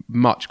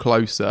much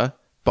closer,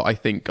 but I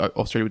think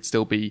Australia would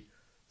still be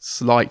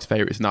slight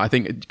favourites now. I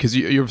think because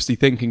you're obviously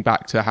thinking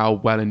back to how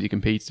well India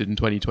competed in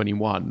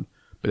 2021,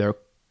 but there are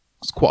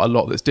quite a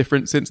lot that's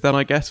different since then,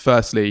 I guess.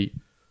 Firstly,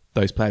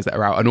 those players that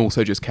are out, and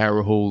also just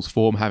KL Rahul's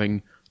form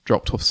having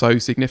dropped off so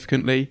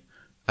significantly.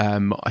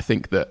 I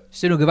think that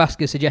Sunil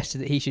Gavaskar suggested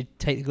that he should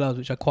take the gloves,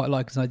 which I quite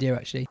like as an idea,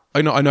 actually.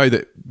 I know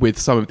that with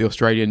some of the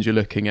Australians, you're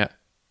looking at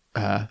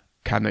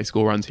can they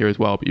score runs here as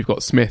well, but you've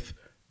got Smith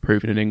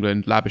proven in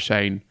England,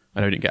 Labuschagne, I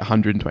know he didn't get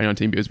 100 in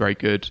 2019, but he was very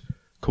good.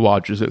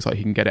 Khawaja looks like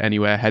he can get it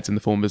anywhere, heads in the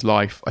form of his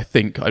life. I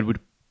think I would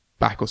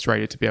back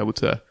Australia to be able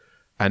to,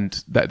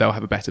 and they'll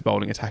have a better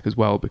bowling attack as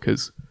well,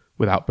 because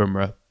without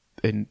Bumrah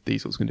in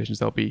these sorts of conditions,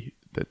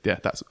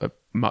 that's a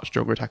much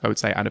stronger attack, I would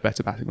say, and a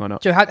better batting lineup.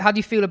 Joe, how do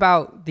you feel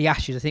about the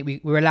Ashes? I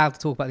think we're allowed to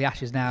talk about the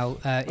Ashes now.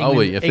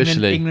 England,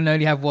 officially? England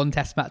only have one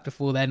test match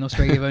before then.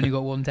 Australia have only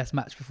got one test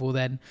match before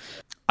then.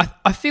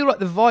 I feel like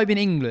the vibe in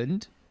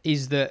England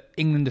is that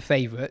England are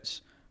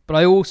favourites, but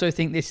I also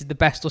think this is the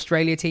best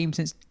Australia team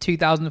since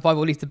 2005,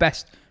 or at least the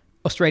best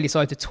Australia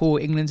side to tour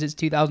England since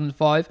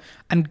 2005.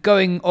 And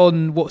going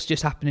on what's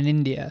just happened in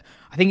India,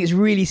 I think it's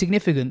really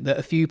significant that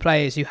a few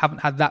players who haven't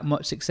had that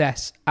much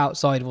success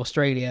outside of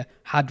Australia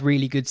had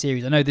really good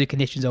series. I know the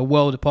conditions are a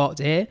world apart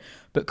to here,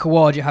 but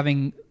Khawaja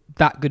having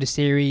that good a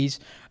series,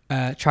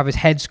 Travis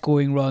Head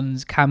scoring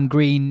runs, Cam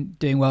Green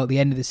doing well at the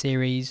end of the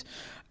series.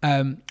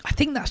 I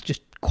think that's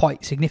just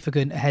quite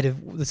significant ahead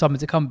of the summer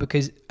to come,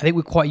 because I think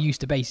we're quite used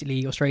to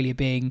basically Australia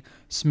being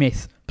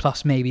Smith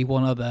plus maybe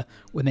one other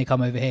when they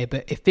come over here,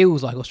 but it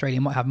feels like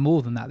Australia might have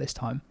more than that this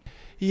time.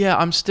 Yeah,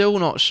 I'm still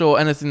not sure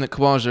anything that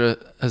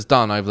Khawaja has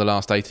done over the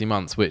last 18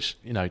 months, which,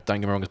 don't get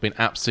me wrong, has been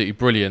absolutely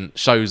brilliant,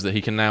 shows that he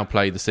can now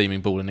play the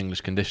seaming ball in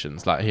English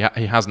conditions. Like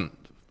he hasn't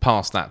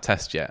passed that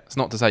test yet. It's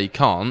not to say he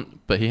can't,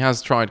 but he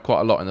has tried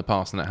quite a lot in the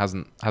past and it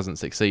hasn't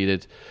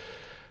succeeded.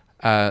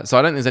 So I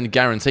don't think there's any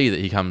guarantee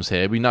that he comes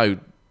here. We know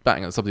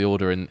batting at the top of the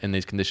order in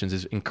these conditions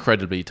is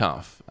incredibly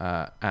tough,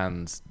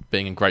 and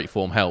being in great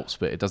form helps,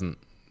 but it doesn't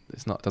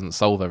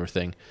solve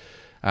everything.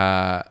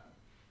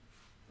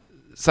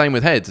 Same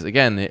with Heads.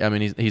 Again, I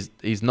mean,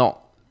 he's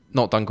not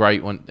done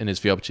great in his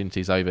few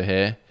opportunities over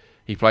here.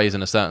 He plays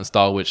in a certain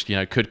style which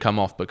could come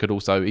off, but could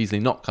also easily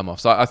not come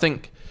off. So I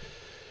think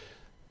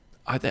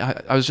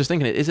I was just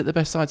thinking, is it the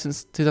best side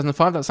since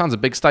 2005? That sounds a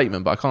big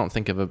statement, but I can't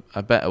think of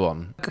a better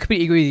one. I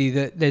completely agree with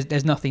you that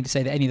there's nothing to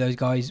say that any of those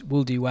guys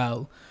will do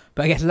well.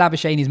 But I guess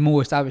Labuschagne is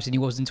more established than he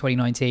was in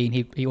 2019.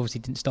 He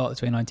obviously didn't start the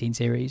 2019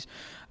 series.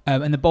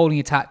 And the bowling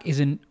attack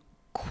isn't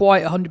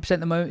quite 100% at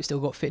the moment. It's still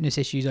got fitness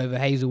issues over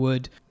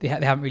Hazelwood. They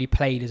haven't really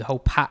played as a whole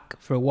pack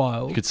for a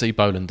while. You could see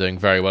Boland doing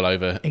very well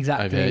over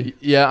here.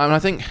 Yeah, I mean, I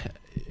think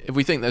if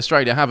we think that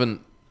Australia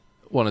haven't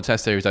won a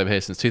test series over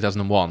here since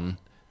 2001,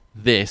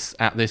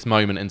 at this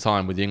moment in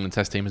time with the England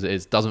test team as it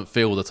is, doesn't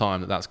feel the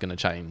time that's going to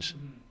change,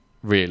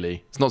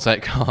 really. It's not to say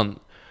it can't,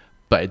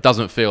 but it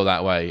doesn't feel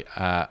that way.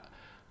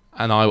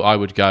 And I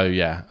would go,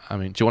 yeah. I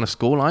mean, do you want a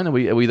scoreline? Are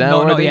we there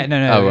already? Not yet.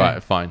 No. Oh,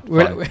 right, fine.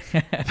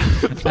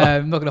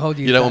 I'm not going to hold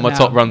you. You don't want my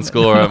top run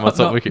scorer and my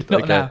top wicket.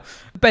 Not now.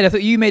 Ben, I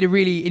thought you made a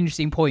really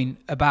interesting point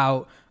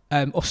about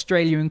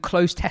Australia in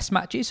close test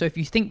matches. So if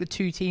you think the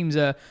two teams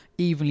are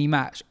evenly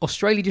matched,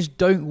 Australia just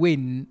don't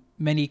win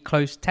many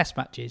close test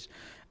matches.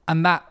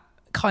 And that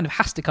kind of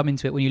has to come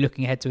into it when you're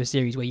looking ahead to a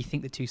series where you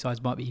think the two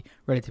sides might be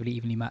relatively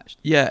evenly matched.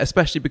 Yeah,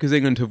 especially because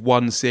England have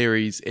won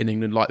series in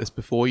England like this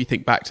before. You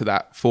think back to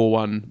that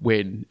 4-1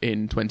 win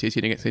in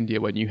 2018 against India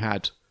when you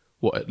had,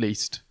 at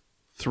least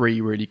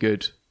three really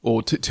good,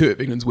 or two of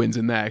England's wins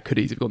in there could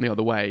easily have gone the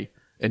other way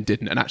and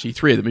didn't. And actually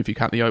three of them, if you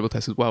count the Oval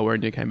Test as well, where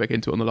India came back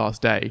into it on the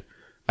last day.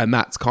 And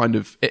that's kind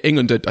of...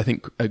 England, I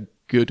think, are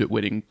good at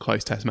winning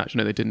close test matches. I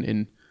know they didn't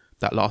in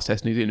that last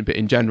test in New Zealand, but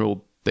in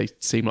general, they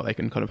seem like they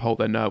can kind of hold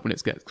their nerve when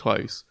it gets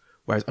close.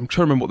 Whereas I'm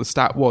trying to remember what the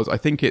stat was. I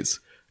think it's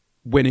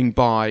winning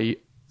by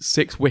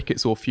 6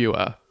 wickets or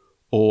fewer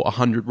or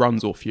 100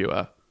 runs or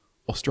fewer.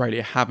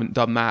 Australia haven't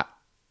done that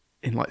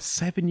in like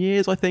 7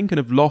 years, I think, and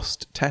have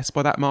lost tests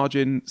by that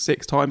margin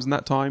 6 times in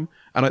that time.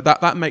 And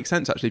that makes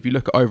sense, actually, if you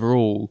look at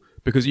overall,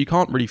 because you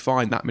can't really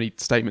find that many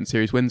statement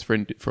series wins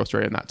for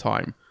Australia in that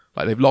time.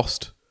 Like they've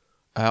lost,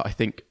 I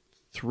think,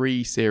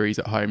 3 series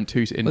at home,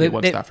 2 to India,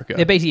 1 to South Africa.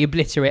 They basically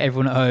obliterate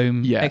everyone at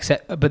home,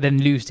 but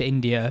then lose to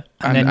India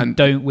and then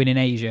don't win in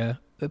Asia.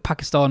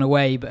 Pakistan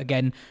away, but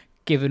again,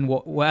 given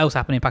what else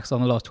happened in Pakistan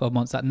in the last 12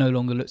 months, that no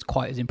longer looks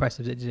quite as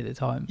impressive as it did at the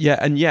time. Yeah,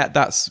 and yet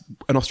that's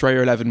an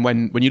Australia 11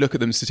 when you look at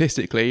them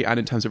statistically and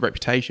in terms of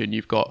reputation,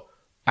 you've got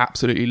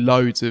absolutely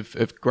loads of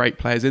great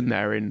players in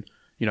there. In,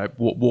 you know,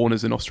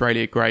 Warner's an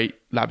Australia great,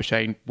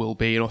 Labuschagne will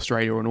be in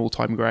Australia an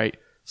all-time great,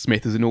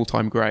 Smith is an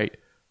all-time great.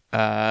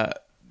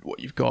 What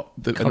you've got,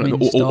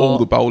 all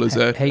the bowlers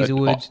are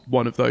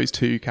one of those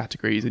 2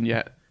 categories, and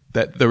yet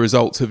that the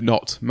results have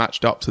not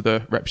matched up to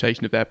the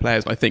reputation of their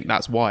players. I think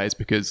that's why, is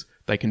because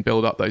they can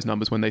build up those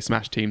numbers when they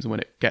smash teams, and when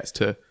it gets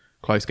to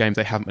close games,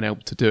 they haven't been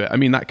able to do it. I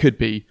mean, that could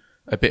be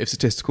a bit of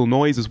statistical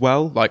noise as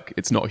well. Like,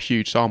 it's not a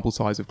huge sample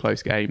size of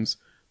close games,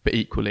 but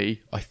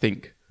equally, I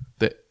think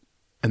that,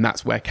 and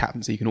that's where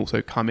captaincy can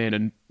also come in.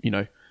 And, you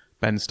know,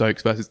 Ben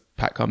Stokes versus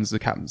Pat Cummins as a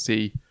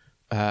captaincy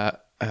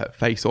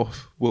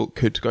face-off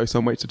could go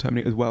some way to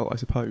determining it as well, I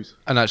suppose.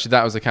 And actually,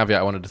 that was a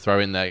caveat I wanted to throw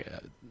in there.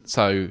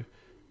 So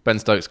Ben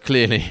Stokes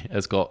clearly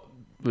has got,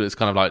 it's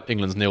kind of like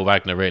England's Neil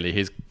Wagner, really.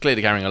 He's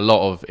clearly carrying a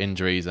lot of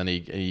injuries, and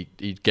he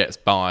gets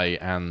by,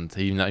 and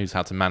he knows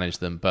how to manage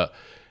them. But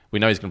we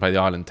know he's going to play the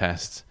Ireland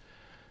Test.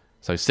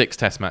 So 6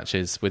 Test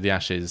matches with the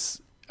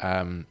Ashes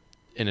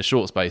in a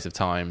short space of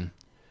time.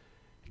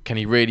 Can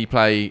he really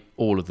play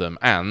all of them?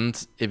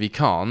 And if he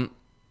can't,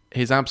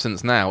 his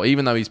absence now,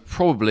 even though he's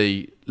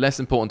probably less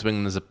important to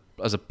England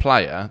as a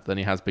player than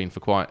he has been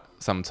for quite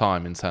some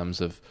time, in terms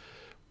of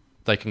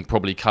they can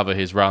probably cover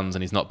his runs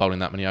and he's not bowling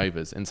that many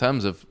overs, in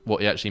terms of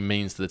what he actually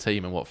means to the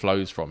team and what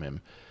flows from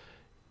him,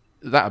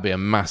 that would be a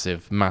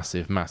massive,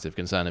 massive, massive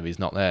concern if he's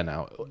not there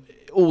now.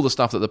 All the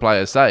stuff that the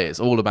players say,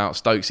 it's all about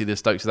Stokesy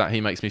this, Stokesy that, he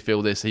makes me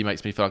feel this, he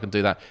makes me feel I can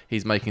do that,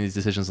 he's making these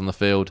decisions on the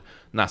field.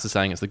 NASA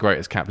saying it's the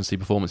greatest captaincy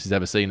performance he's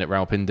ever seen at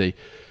Rawalpindi.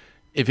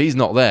 If he's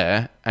not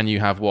there, and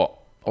you have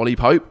Ollie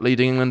Pope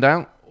leading England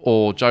out,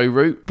 or Joe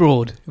Root,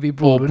 Broad. It'd be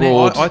Broad.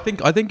 I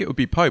think it would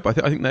be Pope. I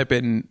think they've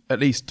been, at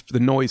least the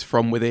noise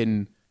from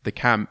within the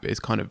camp is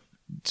kind of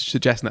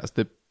suggesting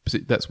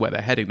that's where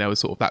they're heading. There was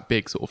sort of that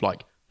big sort of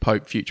like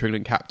Pope future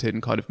England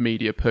captain kind of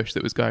media push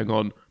that was going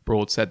on.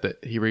 Broad said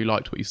that he really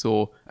liked what he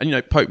saw, and you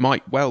know, Pope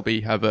might well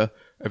have a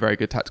very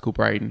good tactical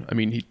brain. I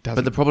mean, he doesn't.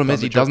 But the problem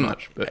is he doesn't,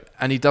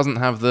 and he doesn't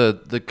have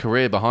the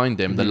career behind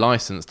him, the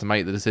license to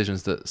make the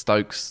decisions that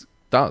Stokes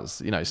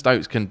does. You know,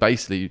 Stokes can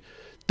basically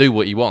do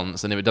what he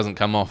wants, and if it doesn't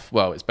come off,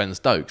 well, it's Ben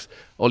Stokes.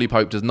 Ollie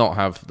Pope does not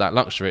have that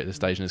luxury at this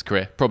stage in his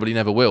career. Probably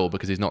never will,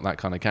 because he's not that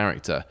kind of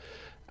character.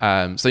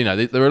 So, you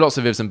know, there are lots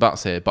of ifs and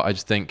buts here, but I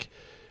just think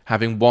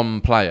having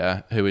one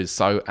player who is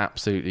so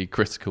absolutely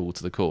critical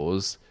to the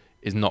cause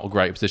is not a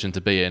great position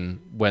to be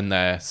in when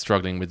they're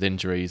struggling with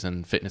injuries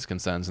and fitness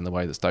concerns in the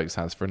way that Stokes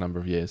has for a number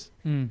of years.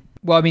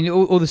 Well, I mean,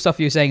 all the stuff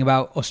you were saying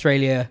about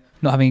Australia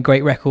not having a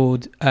great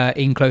record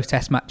in close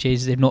Test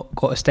matches, they've not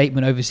got a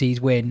statement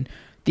overseas win.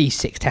 These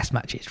 6 Test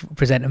matches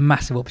present a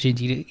massive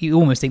opportunity. You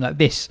almost think like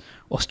this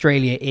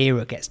Australia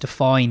era gets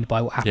defined by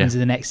what happens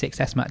in the next 6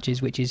 Test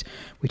matches, which is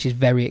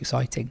very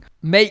exciting.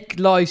 Make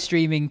live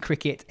streaming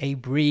cricket a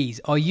breeze.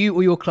 Are you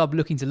or your club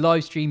looking to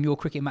live stream your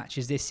cricket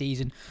matches this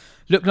season?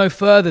 Look no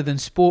further than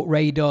Sport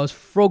Radar's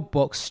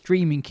Frogbox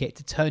streaming kit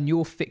to turn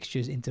your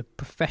fixtures into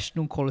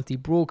professional quality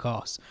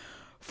broadcasts.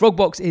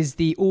 Frogbox is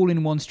the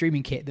all-in-one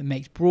streaming kit that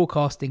makes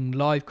broadcasting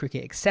live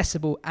cricket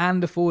accessible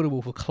and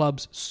affordable for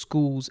clubs,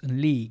 schools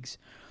and leagues.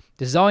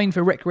 Designed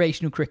for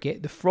recreational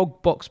cricket, the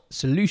Frogbox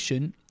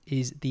solution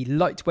is the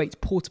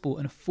lightweight, portable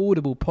and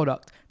affordable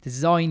product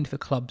designed for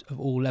clubs of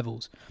all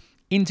levels.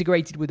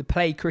 Integrated with the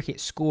Play Cricket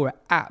Scorer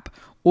app,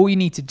 all you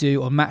need to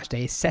do on match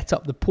day is set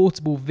up the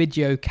portable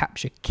video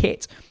capture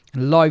kit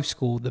and live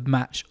score the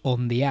match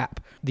on the app.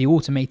 The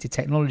automated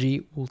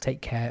technology will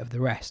take care of the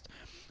rest.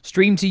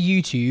 Stream to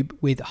YouTube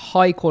with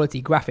high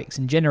quality graphics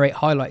and generate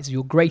highlights of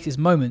your greatest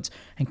moments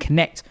and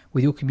connect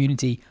with your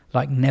community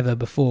like never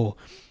before.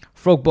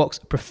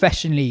 Frogbox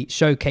professionally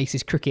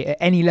showcases cricket at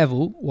any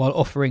level while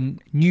offering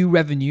new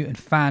revenue and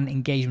fan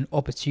engagement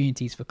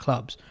opportunities for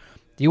clubs.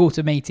 The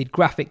automated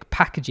graphic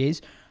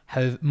packages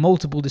have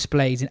multiple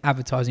displays and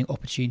advertising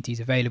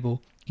opportunities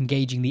available,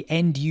 engaging the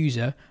end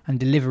user and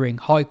delivering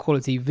high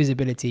quality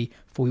visibility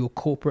for your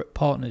corporate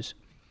partners.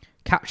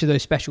 Capture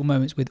those special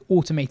moments with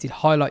automated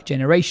highlight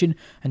generation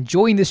and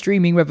join the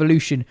streaming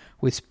revolution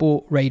with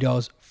Sport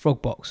Radar's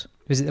Frogbox.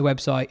 Visit the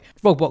website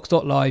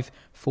frogbox.live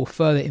for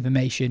further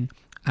information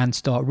and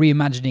start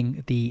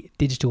reimagining the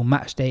digital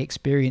matchday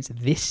experience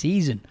this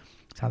season.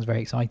 Sounds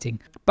very exciting.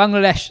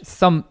 Bangladesh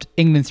thumped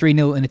England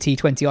 3-0 in a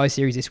T20I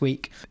series this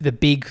week. The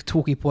big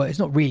talking point, it's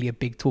not really a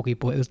big talking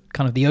point, it was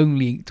kind of the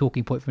only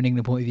talking point from an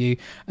England point of view.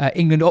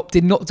 England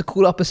opted not to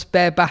call up a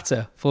spare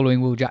batter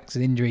following Will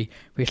Jackson's injury,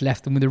 which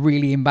left them with a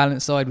really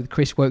imbalanced side with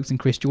Chris Woakes and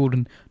Chris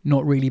Jordan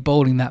not really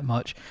bowling that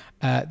much.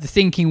 The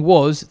thinking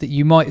was that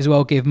you might as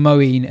well give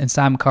Moeen and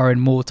Sam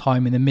Curran more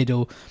time in the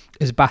middle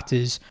as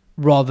batters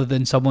rather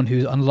than someone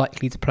who's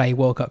unlikely to play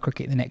World Cup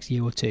cricket in the next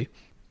year or two.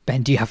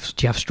 Ben, do you have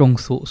strong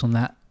thoughts on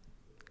that?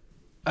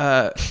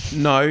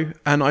 No,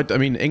 and I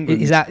mean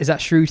England. Is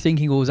that shrewd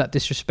thinking, or is that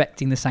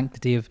disrespecting the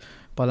sanctity of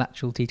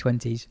bilateral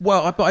T20s?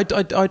 Well, I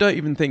don't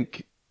even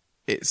think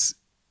it's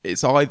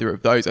either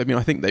of those. I mean,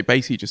 I think they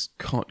basically just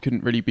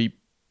couldn't really be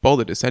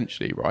bothered.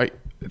 Essentially, right?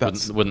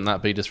 Wouldn't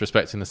that be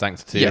disrespecting the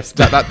sanctity? Yes,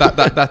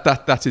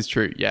 that is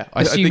true. Yeah,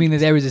 assuming that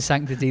there is a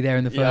sanctity there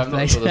in the first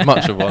place. Sure there's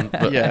much of one.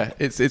 But. Yeah,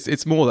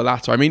 it's more the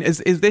latter. I mean, is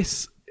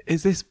this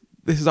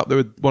up there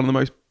with one of the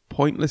most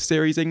pointless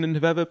series England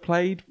have ever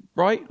played,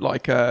 right?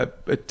 Like a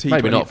T20.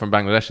 Maybe not from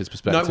Bangladesh's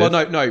perspective.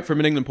 No. From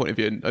an England point of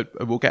view, and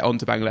we'll get on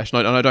to Bangladesh.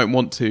 And I don't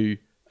want to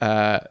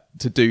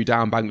do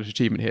down Bangladesh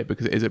achievement here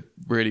because it is a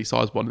really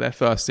sizable one. Their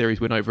first series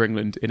win over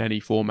England in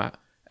any format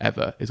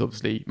ever is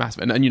obviously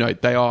massive. And you know,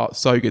 they are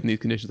so good in these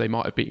conditions, they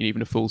might have beaten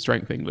even a full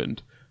strength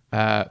England.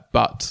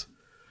 But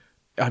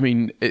I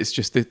mean, it's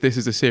just this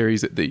is a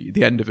series at the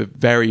end of a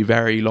very,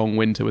 very long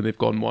winter when they've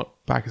gone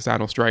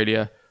Pakistan,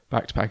 Australia,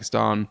 back to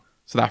Pakistan,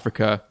 South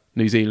Africa,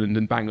 New Zealand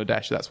and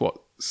Bangladesh. That's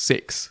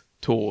 6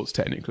 tours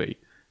technically.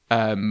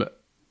 And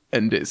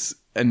this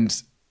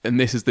is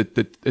a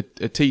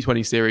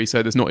T20 series,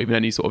 so there's not even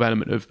any sort of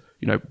element of,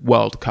 you know,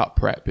 World Cup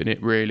prep in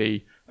it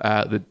really.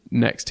 The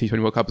next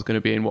T20 World Cup is going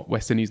to be in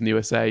West Indies and the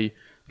USA,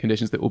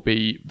 conditions that will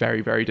be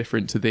very, very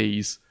different to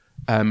these.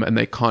 And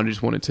they kind of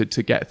just wanted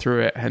to get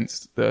through it,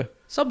 hence the...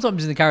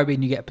 Sometimes in the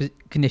Caribbean you get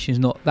conditions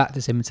not that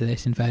dissimilar to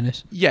this, in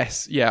fairness.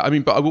 Yes, yeah. I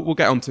mean, but we'll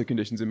get on to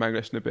conditions in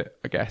Bangladesh in a bit,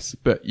 I guess.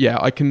 But yeah,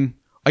 I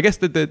guess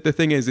the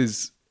thing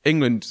is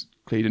England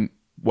clearly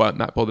weren't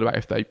that bothered about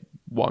if they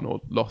won or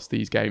lost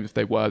these games. If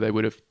they were, they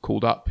would have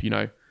called up, you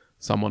know,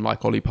 someone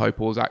like Ollie Pope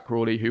or Zach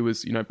Crawley, who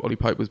was, you know, Ollie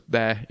Pope was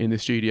there in the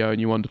studio,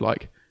 and you wonder,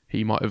 like,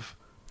 he might have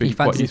been... He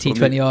fancied a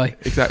T20I.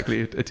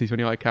 Exactly, a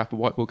T20I cap, a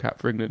white ball cap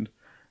for England.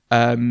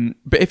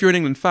 But if you're an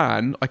England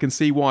fan, I can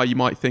see why you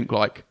might think,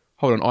 like,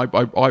 hold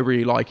on, I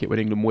really like it when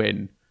England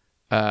win,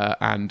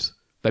 and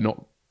they're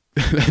not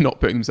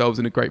putting themselves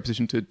in a great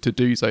position to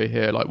do so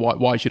here. Like,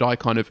 why should I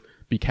kind of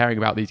be caring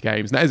about these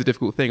games? And that is a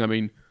difficult thing. I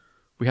mean,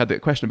 we had the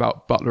question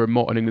about Butler and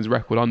Mott and England's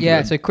record under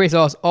them. So Chris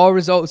asked, are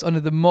results under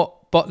the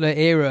Mott-Butler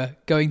era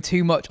going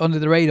too much under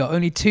the radar?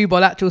 Only 2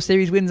 bilateral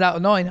series wins out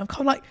of 9. I'm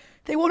kind of like,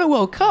 they won a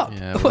World Cup.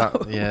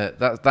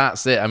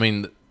 That's it. I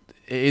mean,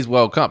 it is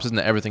World Cups, isn't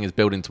it? Everything is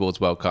building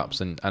towards World Cups.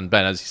 And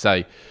Ben, as you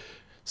say,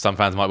 some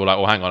fans might be like,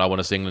 well, hang on, I want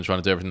to see England trying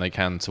to do everything they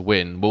can to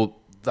win. Well,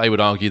 they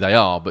would argue they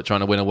are, but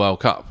trying to win a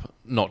World Cup,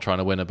 not trying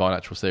to win a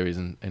bilateral series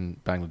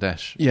in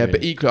Bangladesh. Yeah, really.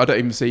 But equally, I don't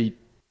even see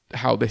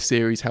how this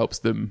series helps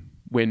them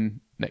win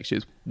next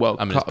year's World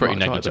Cup. I mean, it's pretty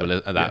negligible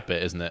at that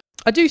bit, isn't it?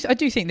 I do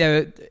think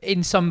they're,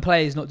 in some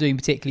players, not doing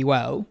particularly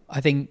well.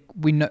 I think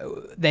we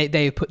know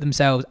they have put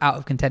themselves out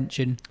of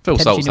contention. Phil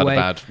Salt's had a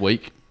bad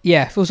week.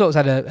 Yeah, Phil Salt's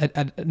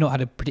not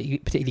had a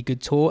particularly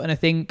good tour, and I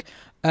think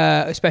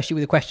especially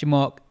with a question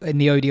mark in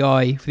the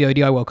ODI, for the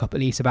ODI World Cup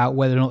at least, about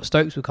whether or not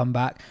Stokes will come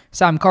back.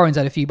 Sam Corrin's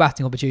had a few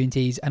batting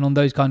opportunities, and on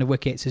those kind of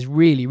wickets has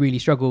really, really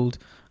struggled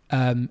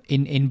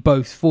in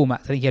both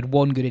formats. I think he had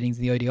 1 good innings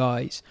in the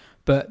ODIs,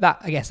 but that,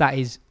 I guess, that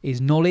is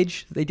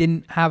knowledge that they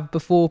didn't have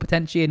before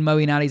potentially. And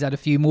Moeen Ali's had a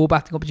few more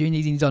batting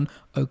opportunities, and he's done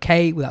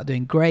okay without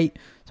doing great.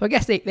 So I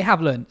guess they have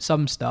learnt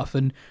some stuff,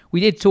 and we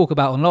did talk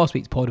about on last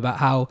week's pod about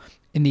how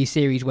in these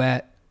series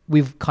where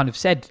we've kind of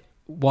said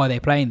why they're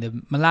playing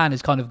them, Milan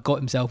has kind of got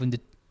himself into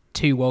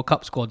 2 World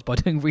Cup squads by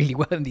doing really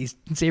well in these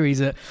series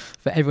that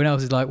for everyone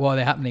else is like, why are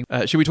they happening?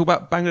 Should we talk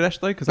about Bangladesh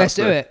though? Let's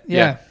do it.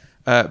 Yeah.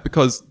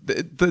 Because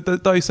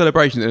those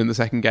celebrations in the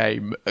second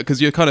game,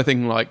 because you're kind of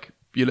thinking, like,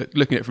 you're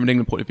looking at it from an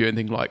England point of view and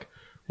thinking, like,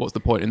 what's the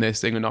point in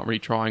this? England aren't really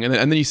trying, and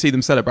then you see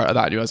them celebrate at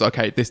that, and you realize,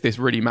 okay, this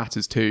really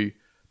matters to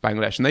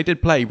Bangladesh, and they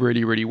did play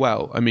really, really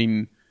well. I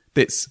mean,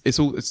 it's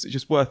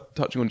just worth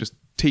touching on. Just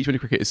T20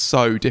 cricket is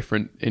so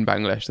different in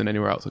Bangladesh than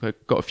anywhere else. I've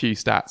got a few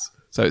stats.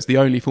 So it's the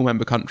only full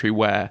member country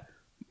where,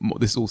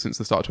 this is all since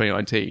the start of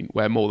 2019,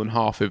 where more than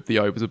half of the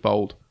overs are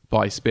bowled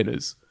by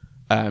spinners.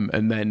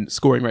 And then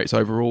scoring rates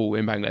overall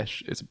in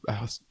Bangladesh is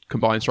a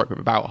combined strike rate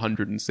of about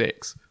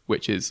 106,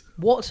 which is...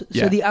 What?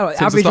 Yeah, so the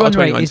average run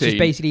rate is just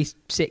basically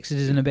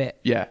 6s and a bit?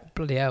 Yeah.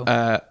 Bloody hell.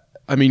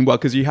 I mean, well,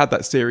 because you had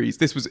that series,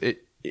 this was,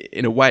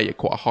 in a way,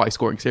 quite a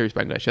high-scoring series,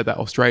 Bangladesh. You had that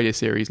Australia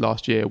series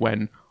last year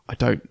when, I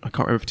can't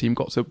remember if a team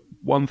got to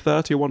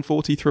 130 or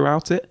 140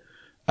 throughout it,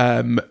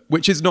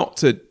 which is not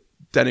to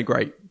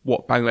denigrate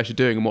what Bangladesh are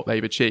doing and what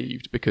they've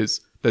achieved,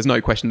 because there's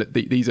no question that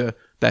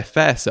they're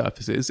fair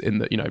surfaces in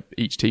that, you know,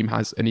 each team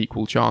has an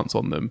equal chance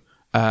on them,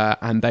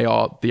 and they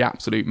are the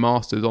absolute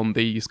masters on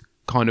these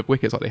kind of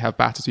wickets. Like, they have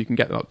batters who can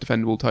get like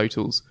defendable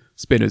totals,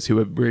 spinners who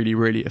are really,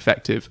 really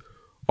effective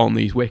on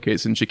these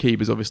wickets, and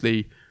Shakib is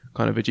obviously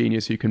kind of a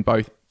genius who can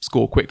both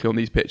score quickly on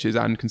these pitches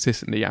and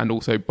consistently, and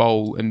also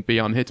bowl and be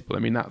unhittable. I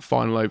mean, that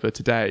final over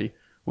today,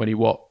 when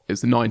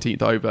it's the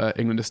 19th over,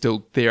 England are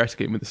still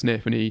theoretically in with the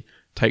sniff, and he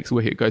takes a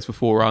wicket, goes for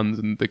 4 runs,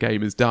 and the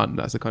game is done.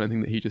 That's the kind of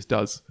thing that he just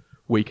does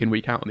week in,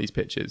 week out on these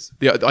pitches.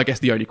 I guess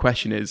the only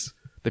question is,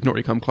 they've not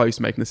really come close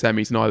to making the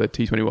semis in either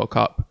T20 World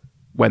Cup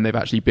when they've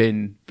actually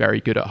been very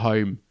good at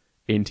home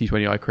in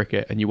T20I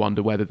cricket, and you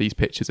wonder whether these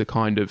pitches are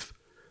kind of,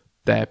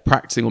 they're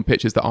practicing on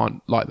pitches that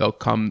aren't like they'll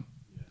come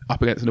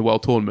up against in a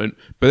world tournament.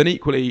 But then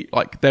equally,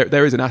 like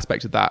there is an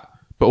aspect of that,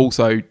 but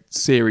also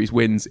series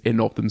wins in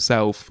of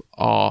themselves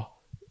are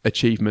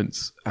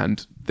achievements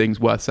and things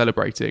worth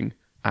celebrating.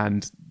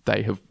 And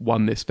they have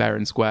won this fair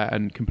and square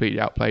and completely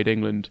outplayed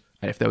England.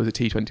 And if there was a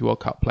T20 World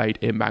Cup played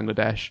in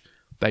Bangladesh,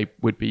 they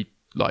would be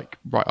like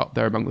right up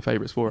there among the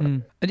favourites for it.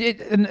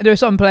 And there are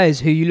some players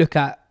who you look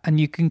at and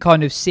you can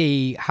kind of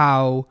see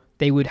how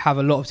they would have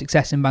a lot of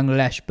success in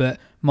Bangladesh, but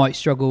might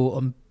struggle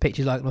on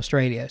pitches like in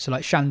Australia. So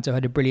like Shanto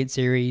had a brilliant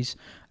series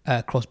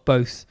across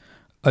both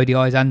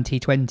ODIs and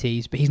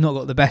T20s, but he's not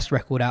got the best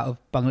record out of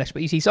Bangladesh.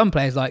 But you see some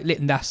players like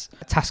Liton Das,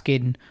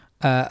 Taskin,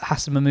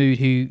 Hassan Mahmood,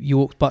 who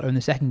York's Butler in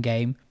the second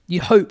game,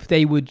 you'd hope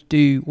they would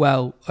do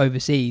well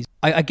overseas.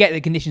 I get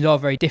the conditions are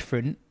very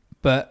different,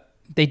 but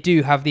they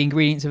do have the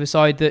ingredients of a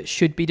side that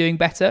should be doing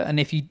better. And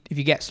if you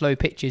get slow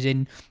pitches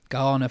in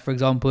Ghana, for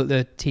example, at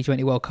the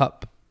T20 World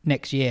Cup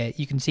next year,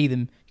 you can see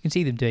them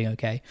doing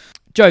okay.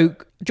 Joe,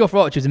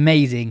 Jofra Archer is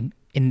amazing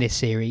in this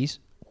series.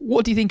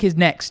 What do you think his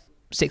next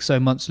 6 or so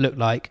months look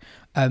like?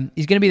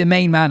 He's going to be the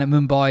main man at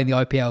Mumbai in the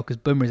IPL because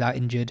Bumrah's out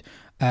injured,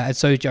 and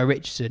so is Joe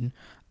Richardson.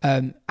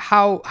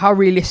 How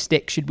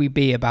realistic should we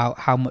be about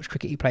how much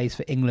cricket he plays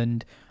for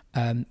England,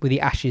 with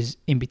the Ashes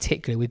in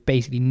particular, with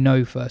basically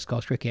no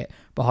first-class cricket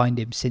behind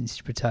him since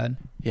his return?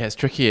 Yeah, it's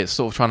tricky. It's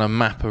sort of trying to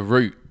map a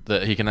route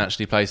that he can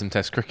actually play some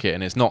Test cricket,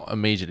 and it's not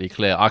immediately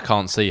clear. I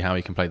can't see how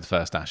he can play the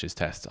first Ashes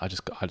Test. I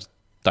just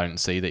don't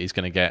see that he's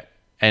going to get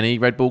any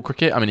red ball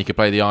cricket. I mean, he could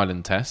play the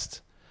Ireland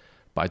Test,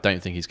 but I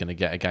don't think he's going to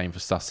get a game for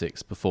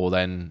Sussex before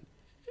then.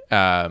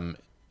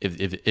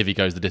 If he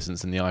goes the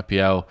distance in the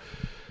IPL,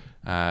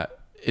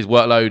 his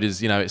workload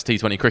is, it's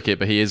T20 cricket,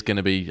 but he is going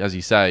to be, as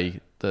you say,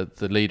 the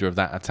leader of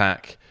that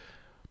attack.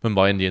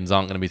 Mumbai Indians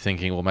aren't going to be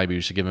thinking, well, maybe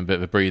we should give him a bit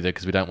of a breather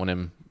because we don't want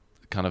him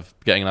kind of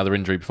getting another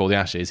injury before the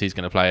Ashes. He's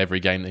going to play every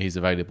game that he's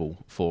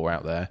available for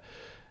out there.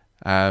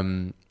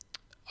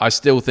 I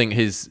still think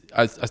there's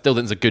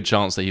a good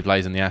chance that he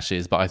plays in the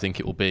Ashes, but I think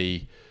it will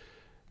be,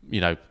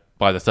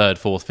 by the 3rd,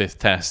 4th, 5th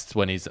Test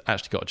when he's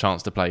actually got a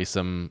chance to play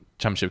some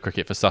Championship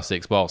cricket for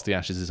Sussex whilst the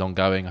Ashes is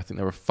ongoing. I think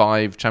there were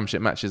 5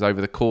 Championship matches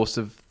over the course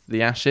of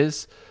the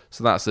Ashes,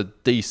 so that's a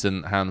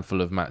decent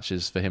handful of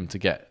matches for him to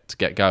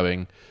get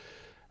going.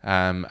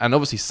 And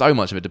obviously, so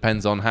much of it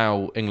depends on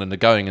how England are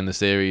going in the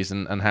series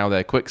and how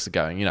their quicks are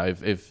going.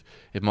 If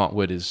Mark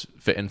Wood is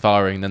fit and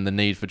firing, then the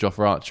need for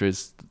Jofra Archer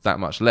is that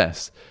much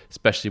less,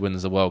 especially when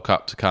there's a World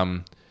Cup to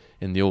come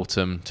in the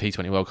autumn,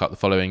 T20 World Cup the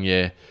following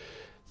year.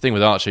 The thing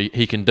with Archer,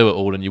 he can do it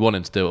all, and you want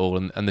him to do it all,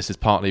 and this is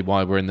partly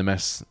why we're in the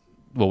mess.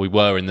 Well, we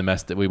were in the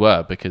mess that we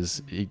were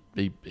because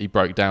he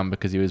broke down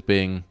because he was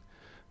being.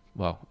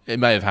 Well, it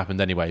may have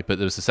happened anyway, but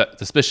there was a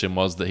suspicion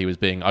was that he was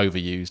being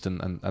overused,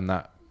 and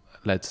that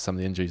led to some of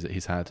the injuries that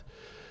he's had.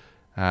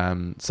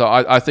 So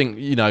I think,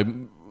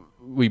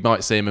 we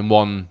might see him in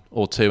 1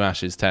 or 2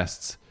 Ashes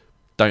Tests.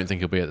 Don't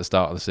think he'll be at the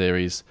start of the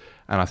series.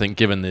 And I think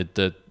given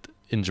the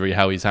injury,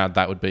 how he's had,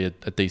 that would be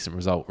a decent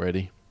result,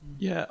 really.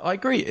 Yeah, I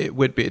agree. It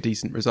would be a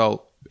decent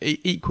result.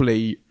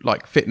 Equally,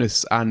 like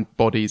fitness and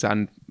bodies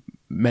and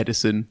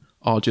medicine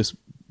are just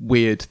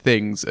weird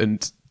things,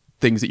 and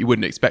things that you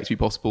wouldn't expect to be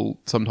possible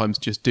sometimes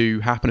just do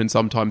happen. And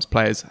sometimes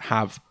players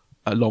have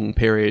a long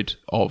period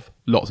of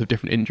lots of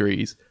different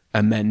injuries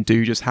and then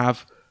do just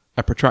have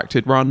a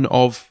protracted run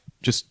of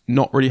just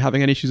not really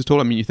having any issues at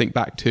all. I mean, you think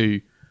back to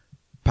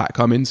Pat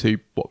Cummins, who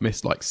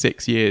missed like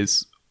 6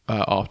 years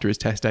after his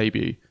Test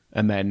debut,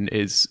 and then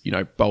is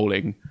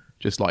bowling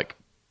just like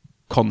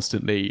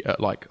constantly at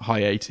like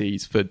high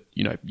 80s for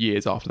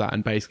years after that,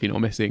 and basically not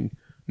missing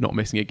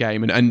a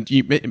game. And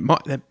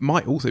there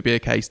might also be a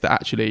case that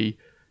actually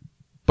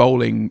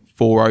bowling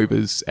 4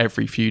 overs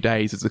every few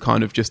days is the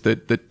kind of just the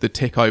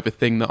tick over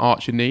thing that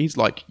Archer needs.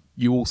 Like,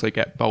 you also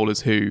get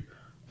bowlers who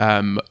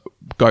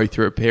go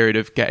through a period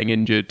of getting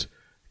injured,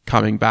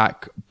 coming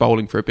back,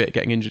 bowling for a bit,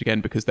 getting injured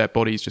again because their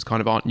bodies just kind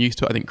of aren't used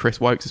to it. I think Chris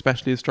Wokes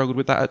especially has struggled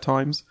with that at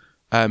times.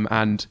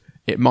 And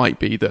it might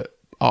be that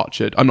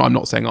Archer, I'm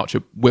not saying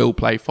Archer will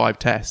play 5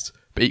 tests,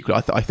 but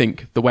equally I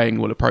think the way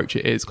England will approach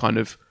it is kind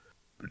of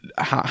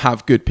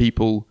have good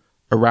people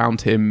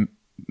around him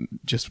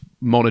just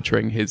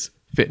monitoring his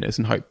fitness,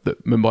 and hope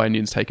that Mumbai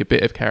Indians take a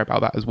bit of care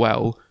about that as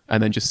well,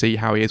 and then just see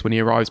how he is when he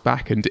arrives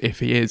back. And if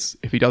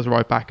he does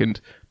arrive back and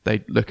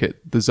they look at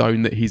the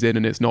zone that he's in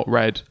and it's not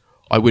red,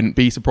 I wouldn't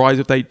be surprised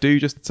if they do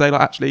just say,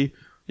 like, actually,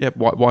 yeah,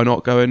 why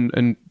not go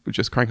and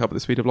just crank up at the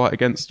speed of light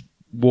against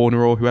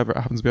Warner or whoever it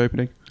happens to be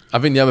opening. I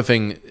think the other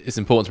thing it's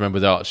important to remember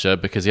with Archer,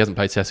 because he hasn't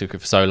played Test cricket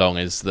for so long,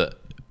 is that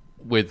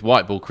with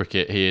white ball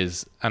cricket, he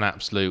is an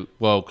absolute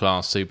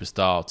world-class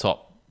superstar,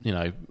 top,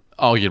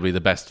 arguably the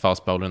best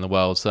fast bowler in the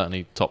world,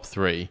 certainly top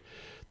 3.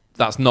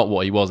 That's not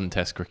what he was in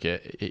Test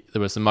cricket.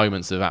 There were some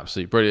moments of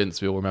absolute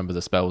brilliance. We all remember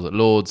the spells at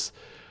Lords.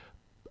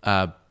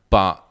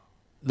 But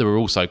there were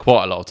also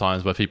quite a lot of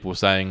times where people were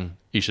saying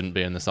he shouldn't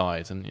be in the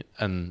side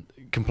and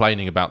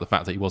complaining about the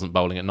fact that he wasn't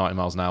bowling at 90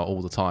 miles an hour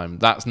all the time.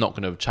 That's not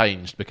going to have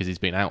changed because he's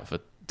been out for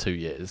 2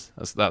 years.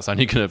 That's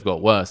only going to have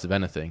got worse, if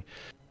anything.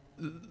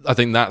 I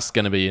think that's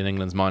going to be in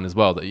England's mind as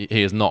well, that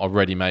he is not a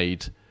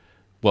ready-made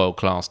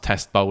world-class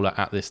test bowler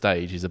at this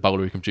stage. He's a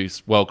bowler who can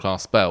produce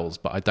world-class spells,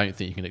 but I don't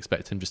think you can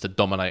expect him just to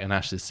dominate an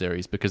Ashes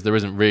series because there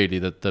isn't really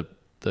the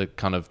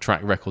kind of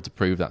track record to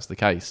prove that's the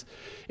case.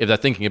 If they're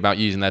thinking about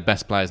using their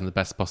best players in the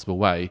best possible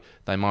way,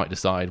 they might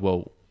decide,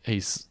 well,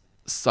 he's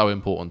so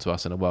important to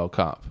us in a World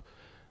Cup.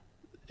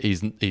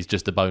 He's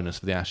just a bonus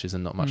for the Ashes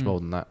and not much more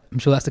than that. I'm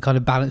sure that's the kind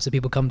of balance that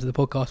people come to the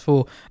podcast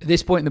for. At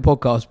this point in the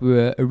podcast, we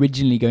were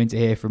originally going to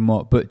hear from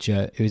Mark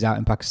Butcher, who was out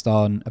in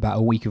Pakistan about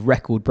a week of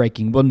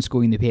record-breaking run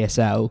scoring in the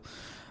PSL.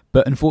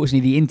 But unfortunately,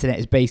 the internet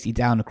is basically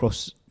down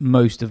across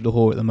most of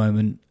Lahore at the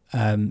moment.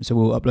 So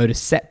we'll upload a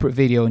separate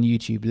video on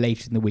YouTube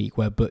later in the week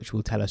where Butch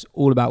will tell us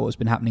all about what's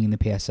been happening in the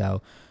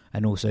PSL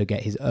and also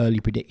get his early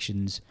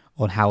predictions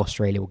on how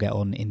Australia will get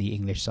on in the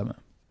English summer.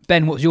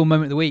 Ben, what's your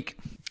moment of the week?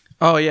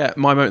 Oh yeah,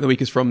 my moment of the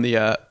week is from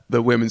the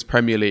Women's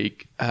Premier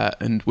League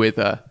and with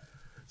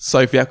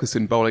Sophie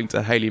Ecclestone bowling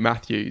to Hayley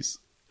Matthews,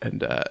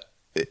 and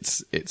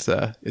it's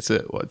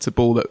a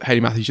ball that Hayley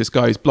Matthews just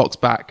goes, blocks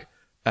back.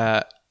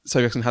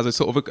 Sophie Ecclestone has a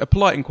sort of a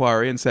polite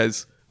inquiry and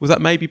says, "Was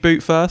that maybe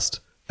boot first?"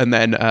 And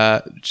then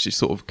she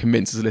sort of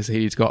convinces Alyssa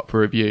Healy to go up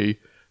for review.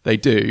 They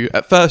do.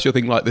 At first, you'll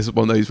think like this is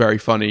one of those very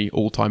funny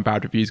all-time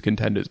bad reviews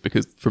contenders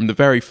because from the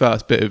very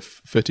first bit of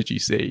footage you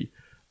see,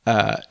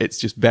 it's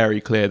just very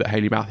clear that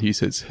Hayley Matthews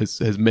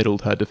has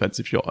middled her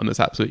defensive shot, and that's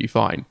absolutely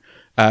fine.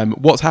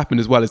 What's happened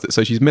as well is that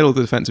so she's middled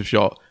the defensive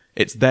shot,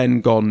 it's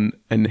then gone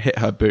and hit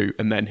her boot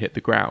and then hit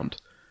the ground.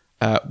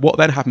 What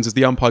then happens is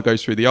the umpire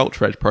goes through the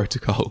ultra edge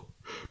protocol,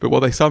 but what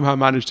they somehow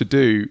managed to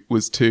do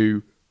was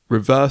to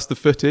reverse the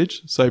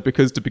footage. So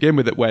because to begin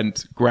with it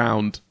went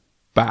ground,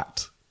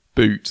 bat,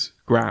 boot,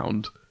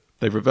 ground,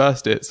 they've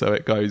reversed it so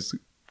it goes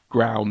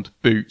ground,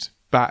 boot,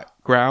 bat,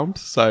 ground.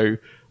 So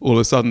all of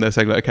a sudden they're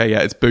saying, like, okay, yeah,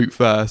 it's boot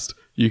first.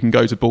 You can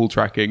go to ball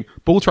tracking.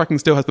 Ball tracking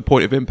still has the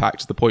point of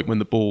impact, the point when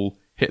the ball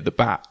hit the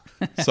bat.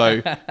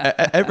 So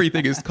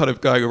everything is kind of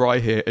going awry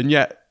here. And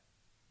yet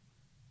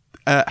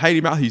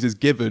Hayley Matthews is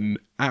given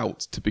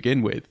out to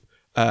begin with.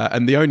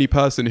 And the only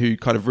person who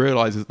kind of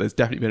realises there's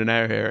definitely been an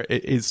error here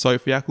is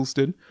Sophie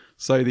Ecclestone.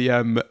 So the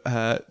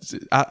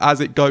as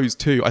it goes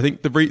to, I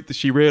think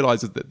she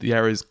realises that the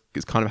error is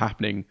kind of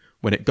happening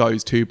when it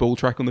goes to ball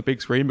track on the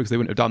big screen because they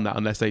wouldn't have done that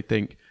unless they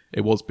think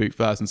it was boot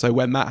first. And so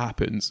when that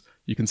happens,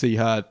 you can see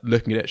her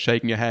looking at it,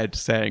 shaking her head,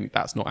 saying,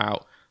 "That's not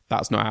out.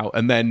 That's not out."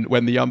 And then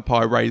when the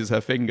umpire raises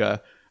her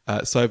finger,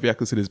 Sophie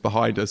Ecclestone is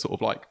behind her, sort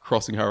of like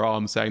crossing her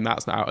arms, saying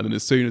that's not out. And then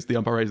as soon as the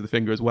umpire raises the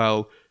finger as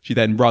well, she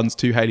then runs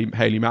to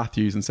Hayley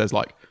Matthews and says,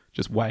 like,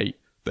 "Just wait.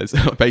 There's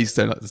basically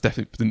saying, like, there's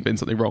definitely been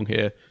something wrong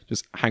here.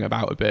 Just hang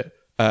about a bit."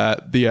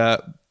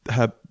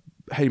 Her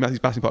Hayley Matthews'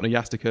 batting partner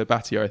Yastika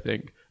Bhatia, I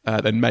think,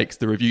 then makes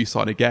the review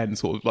sign again,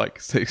 sort of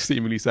like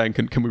seemingly saying,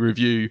 "Can we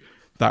review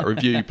that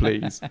review,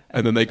 please?"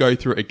 And then they go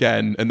through it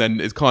again, and then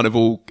it's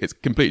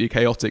completely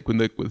chaotic when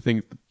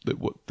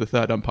what the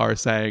third umpire is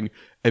saying.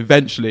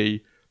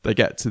 Eventually, they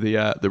get to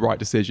the right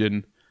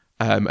decision,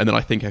 and then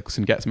I think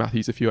Ecclestone gets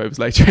Matthews a few overs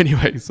later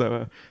anyway.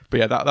 So, but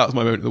yeah, that was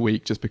my moment of the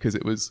week, just because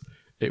it was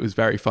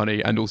very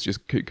funny, and also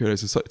just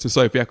kudos to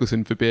Sophie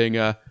Ecclestone for being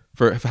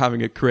for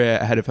having a career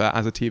ahead of her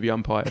as a TV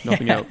umpire, if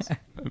nothing else.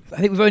 I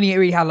think we've only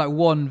really had like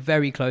one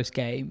very close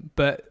game,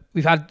 but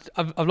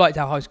I've liked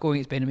how high scoring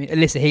it's been. I mean,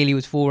 Alyssa Healy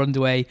was 4 runs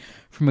away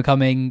from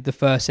becoming the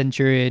first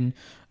Centurion.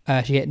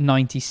 She hit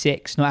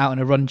 96, not out in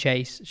a run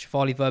chase.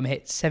 Shafali Verma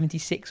hit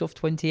 76 off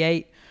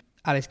 28.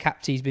 Alice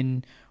Captie's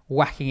been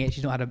whacking it.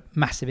 She's not had a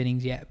massive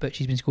innings yet, but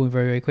she's been scoring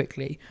very, very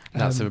quickly.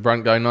 That's a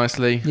Brunt going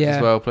nicely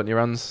as well, plenty of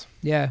runs.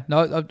 Yeah,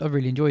 no, I've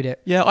really enjoyed it.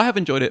 Yeah, I have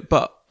enjoyed it,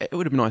 but it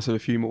would have been nice to have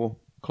a few more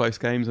close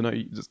games. I know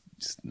just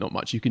not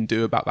much you can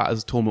do about that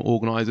as tournament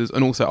organisers,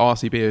 and also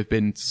RCB have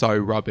been so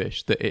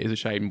rubbish that it is a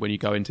shame when you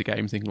go into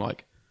games thinking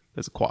like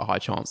there's quite a high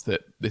chance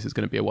that this is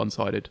going to be a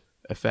one-sided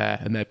affair,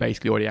 and they're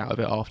basically already out of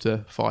it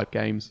after 5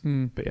 games.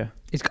 But yeah,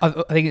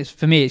 I think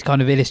for me it's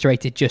kind of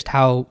illustrated just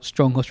how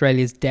strong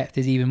Australia's depth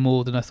is, even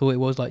more than I thought it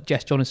was. Like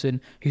Jess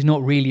Jonathan, who's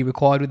not really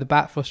required with the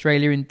bat for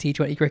Australia in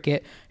T20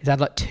 cricket, has had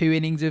like 2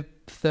 innings of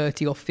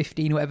 30 or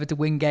 15 or whatever to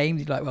win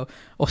games. You're like, well,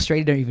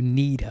 Australia don't even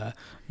need her.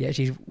 Yeah,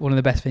 she's one of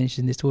the best finishers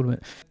in this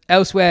tournament.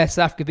 Elsewhere,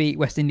 South Africa beat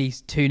West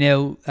Indies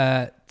 2-0.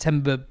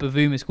 Temba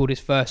Bavuma scored his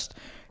first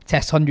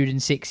Test 100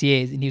 in 6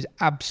 years, and he was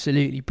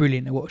absolutely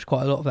brilliant. I watched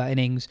quite a lot of that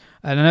innings,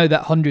 and I know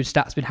that 100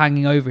 stat's been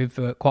hanging over him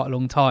for quite a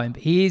long time,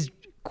 but he is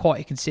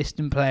quite a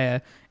consistent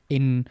player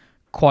in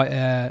quite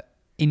a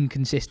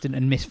inconsistent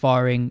and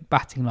misfiring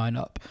batting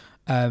lineup.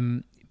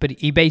 But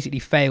he basically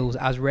fails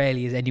as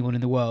rarely as anyone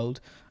in the world.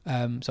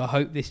 So I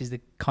hope this is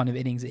the kind of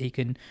innings that he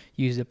can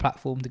use as a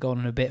platform to go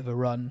on a bit of a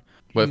run.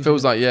 Well, it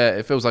feels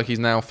like he's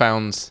now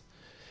found.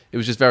 It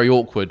was just very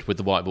awkward with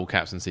the white ball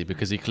captaincy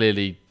because he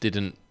clearly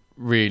didn't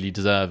really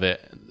deserve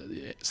it.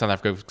 South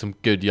Africa with some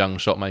good young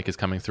shot makers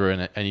coming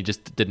through, and he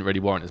just didn't really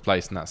warrant his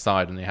place in that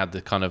side. And he had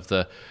the kind of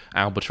the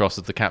albatross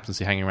of the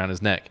captaincy hanging around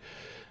his neck.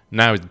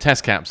 Now he's the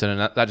Test captain, and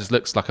that just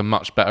looks like a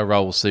much better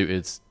role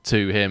suited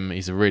to him.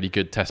 He's a really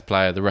good Test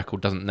player. The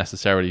record doesn't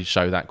necessarily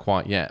show that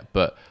quite yet,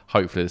 but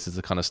hopefully this is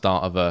the kind of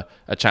start of a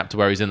chapter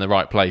where he's in the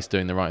right place,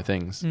 doing the right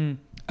things.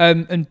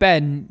 And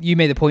Ben, you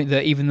made the point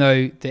that even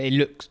though that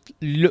it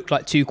looked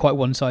like two quite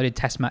one-sided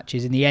test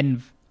matches, in the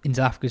end in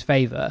South Africa's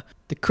favour,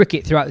 the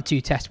cricket throughout the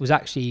two tests was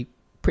actually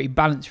pretty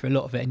balanced for a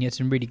lot of it, and you had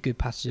some really good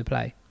passages of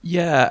play.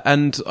 Yeah,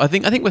 and I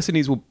think West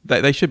Indies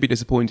they should be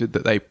disappointed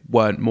that they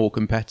weren't more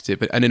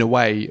competitive. And in a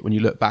way, when you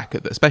look back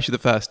at especially the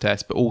first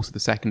test, but also the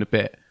second a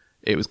bit,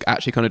 it was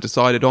actually kind of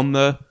decided on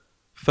the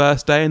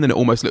first day, and then it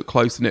almost looked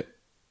close than it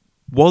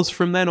was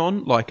from then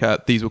on. Like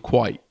these were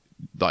quite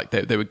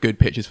they were good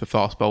pitches for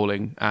fast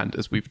bowling, and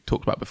as we've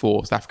talked about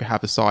before, South Africa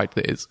have a side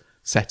that is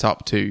set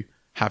up to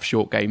have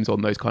short games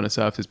on those kind of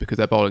surfaces because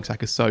their bowling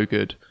attack is so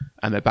good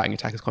and their batting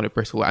attack is kind of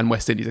brittle. And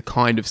West Indies are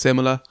kind of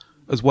similar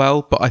as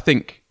well, but I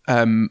think,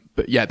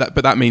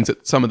 that means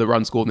that some of the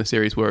runs scored in the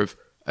series were of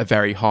a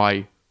very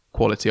high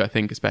quality. I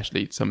think,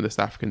 especially some of the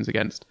South Africans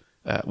against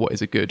what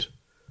is a good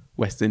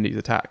West Indies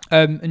attack.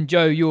 And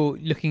Joe, you're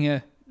looking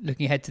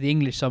ahead to the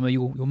English summer.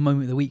 Your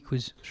moment of the week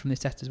was from this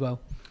test as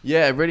well.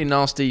 Yeah, a really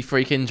nasty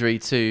freak injury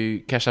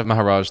to Keshav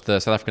Maharaj, the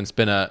South African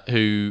spinner,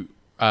 who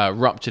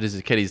ruptured his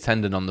Achilles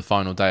tendon on the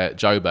final day at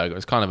Joburg. It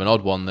was kind of an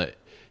odd one that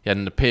he had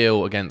an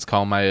appeal against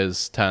Carl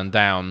Mayers turned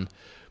down.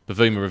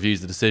 Bavuma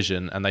reviews the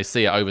decision and they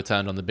see it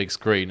overturned on the big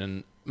screen,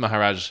 and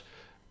Maharaj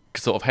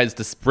sort of heads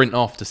to sprint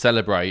off to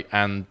celebrate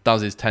and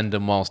does his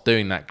tendon whilst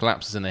doing that,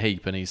 collapses in a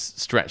heap, and he's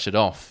stretched it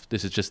off.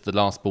 This is just the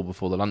last ball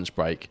before the lunch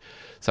break.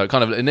 So it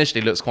kind of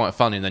initially looks quite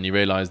funny, and then you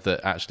realise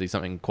that actually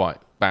something quite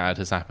bad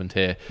has happened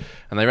here.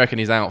 And they reckon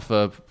he's out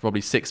for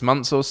probably 6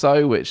 months or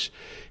so, which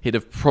he'd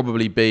have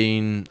probably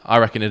been, I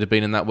reckon he'd have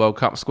been in that World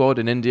Cup squad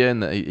in India,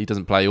 and that he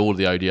doesn't play all of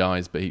the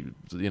ODIs, but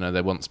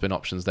they want spin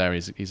options there.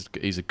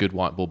 He's a good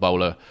white ball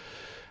bowler.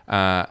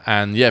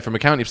 And yeah, from a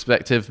county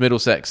perspective,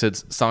 Middlesex had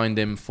signed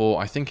him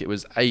for, I think it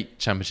was 8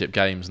 championship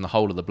games in the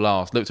whole of the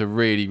Blast. Looked a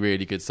really,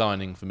 really good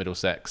signing for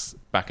Middlesex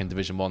back in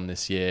Division 1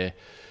 this year.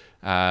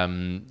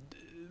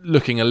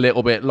 Looking a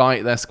little bit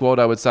like their squad,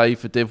 I would say,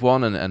 for Div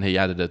 1, and he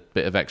added a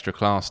bit of extra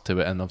class to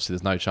it, and obviously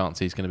there's no chance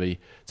he's going to be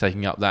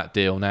taking up that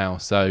deal now.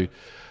 So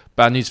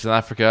bad news for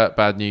South Africa,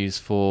 bad news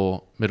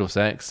for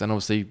Middlesex, and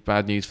obviously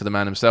bad news for the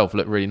man himself.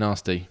 Looked really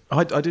nasty.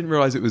 I didn't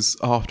realise it was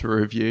after a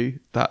review.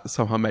 That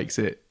somehow makes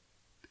it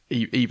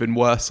even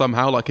worse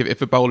somehow. Like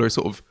if a bowler is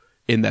sort of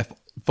in their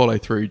follow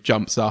through,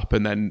 jumps up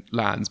and then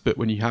lands, but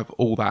when you have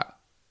all that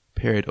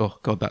period, oh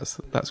god, that's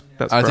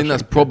I think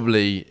that's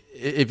probably,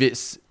 if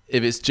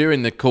it's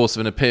during the course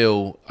of an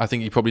appeal, I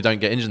think you probably don't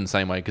get injured in the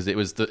same way, because it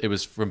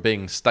was from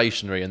being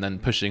stationary and then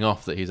pushing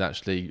off that he's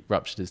actually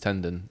ruptured his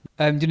tendon.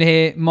 Do you want to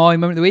hear my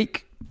moment of the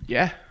week?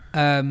 Yeah.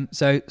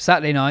 So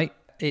Saturday night,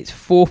 it's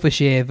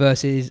Forfarshire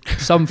versus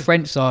some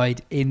French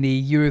side in the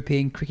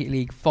European Cricket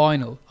League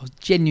final. I was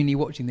genuinely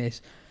watching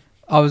this.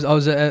 I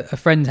was at a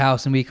friend's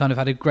house and we kind of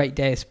had a great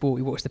day of sport.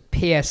 We watched the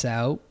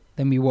PSL,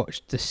 then we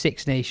watched the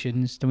Six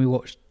Nations, then we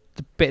watched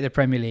the bit of the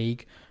Premier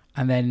League,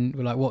 and then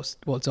we're like, what's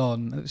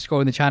on?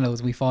 Scrolling the channels,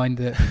 and we find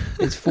that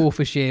it's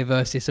Forfarshire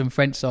versus some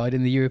French side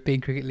in the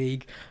European Cricket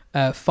League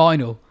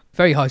final.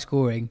 Very high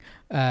scoring,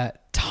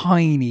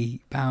 tiny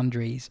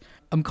boundaries.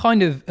 I'm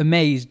kind of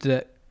amazed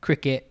that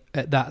cricket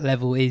at that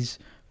level is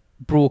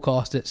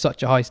broadcast at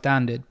such a high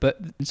standard,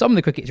 but some of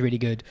the cricket is really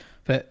good,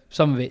 but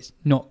some of it's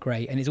not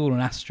great, and it's all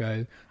on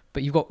Astro.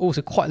 But you've got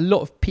also quite a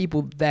lot of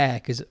people there,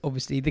 because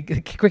obviously the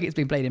cricket's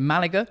been played in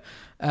Malaga,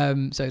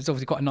 so it's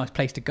obviously quite a nice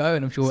place to go,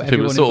 and I'm sure so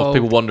everyone involved,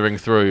 people wandering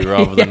through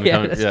rather than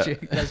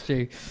that's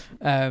true.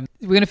 We're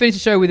going to finish the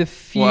show with a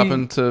few. What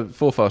happened to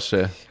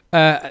Forfarshire?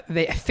 I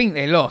think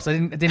they lost. I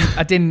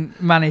didn't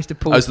manage to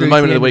pull. So the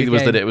moment of the week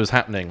was that it was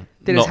happening,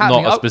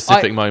 not a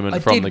specific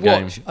moment from the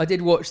game. I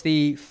did watch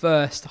the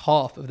first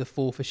half of the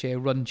Forfarshire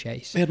run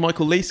chase. They had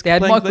Michael Leese. They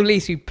had Michael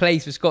Leese, who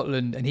plays for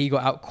Scotland, and he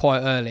got out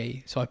quite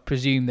early. So I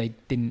presume they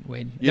didn't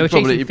win. You'd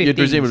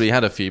presumably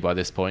had a few by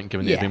this point,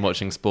 given that you've been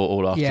watching sport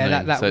all afternoon.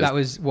 Yeah, that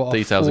was what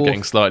details are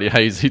getting slightly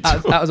hazy.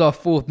 That was our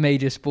fourth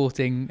major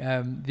sporting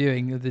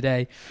viewing of the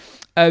day.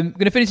 I'm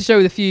going to finish the show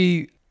with a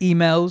few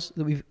emails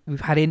that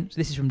we've had in. So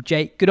this is from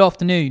Jake. Good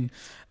afternoon.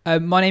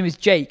 My name is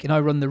Jake, and I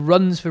run the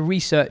Runs for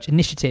Research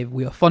initiative.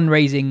 We are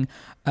fundraising.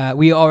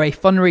 We are a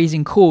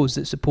fundraising cause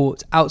that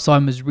supports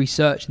Alzheimer's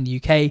research in the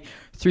UK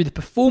through the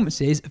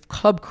performances of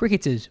club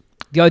cricketers.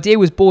 The idea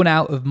was born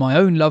out of my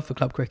own love for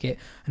club cricket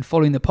and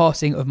following the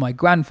passing of my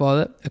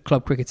grandfather, a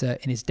club cricketer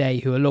in his day,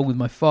 who along with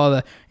my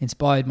father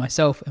inspired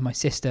myself and my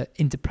sister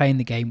into playing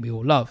the game we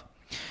all love.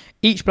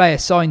 Each player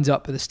signs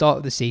up at the start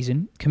of the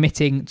season,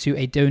 committing to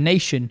a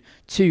donation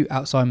to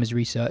Alzheimer's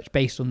research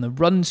based on the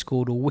runs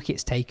scored or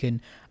wickets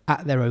taken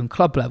at their own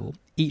club level.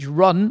 Each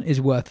run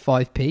is worth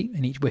 5p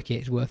and each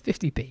wicket is worth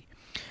 50p.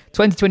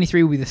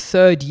 2023 will be the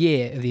third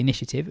year of the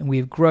initiative, and we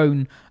have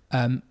grown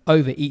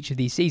over each of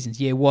these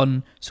seasons. Year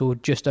 1 saw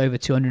just over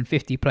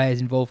 250 players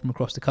involved from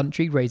across the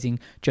country, raising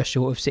just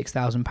short of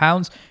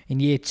 £6,000. In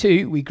year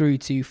 2, we grew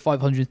to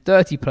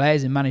 530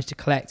 players and managed to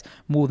collect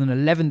more than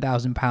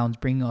 £11,000,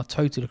 bringing our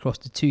total across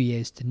the 2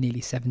 years to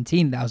nearly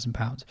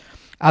 £17,000.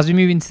 As we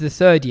move into the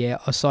third year,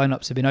 our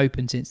sign-ups have been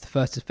open since the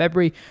 1st of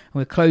February, and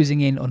we're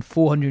closing in on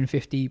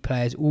 450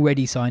 players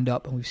already signed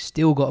up, and we've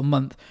still got a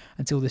month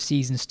until the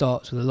season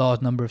starts, with a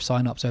large number of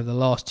sign-ups over the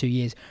last 2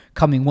 years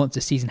coming once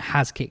the season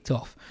has kicked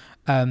off.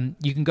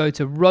 You can go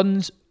to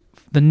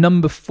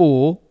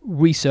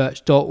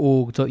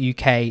runs4research.org.uk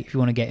if you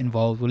want to get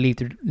involved. We'll leave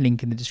the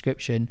link in the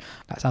description.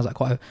 That sounds like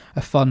quite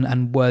a fun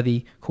and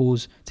worthy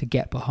cause to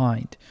get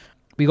behind.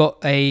 We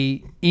got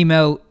a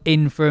email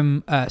in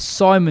from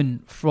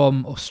Simon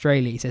from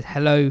Australia. He says,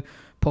 "Hello,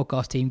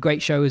 podcast team.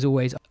 Great show as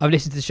always. I've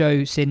listened to the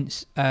show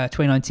since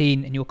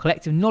 2019, and your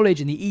collective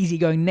knowledge and the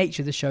easygoing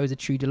nature of the show is a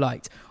true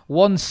delight.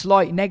 One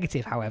slight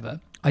negative,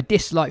 however. I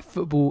dislike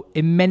football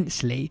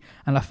immensely,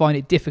 and I find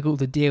it difficult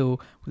to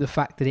deal with the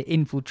fact that it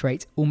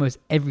infiltrates almost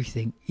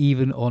everything,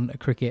 even on a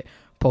cricket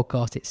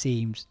podcast, it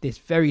seems. This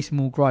very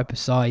small gripe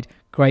aside,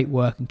 great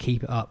work and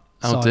keep it up."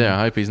 Oh Simon. dear, I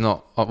hope he's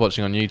not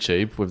watching on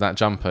YouTube with that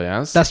jumper he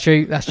has. That's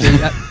true.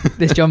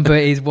 This jumper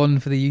is one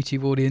for the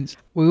YouTube audience.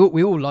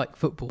 We all like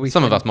football.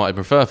 Some of us might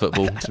prefer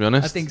football, to be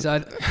honest. I think so. I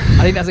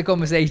think that's a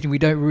conversation we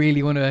don't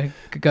really want to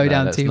go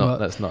down too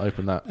much. Let's not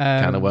open that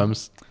can of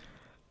worms.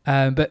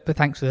 But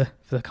thanks for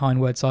the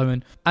kind word,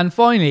 Simon. And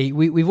finally,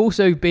 we've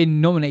also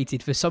been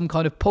nominated for some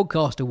kind of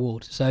podcast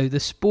award. So the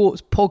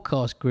Sports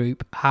Podcast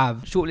Group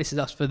have shortlisted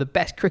us for the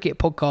Best Cricket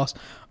Podcast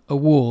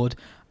Award.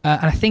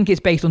 And I think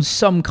it's based on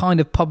some kind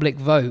of public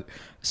vote.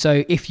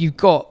 So if you've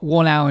got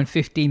 1 hour and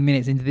 15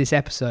 minutes into this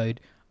episode,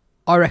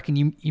 I reckon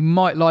you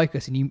might like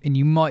us and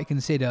you might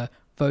consider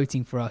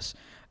voting for us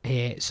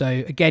here.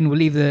 So again, we'll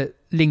leave the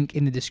link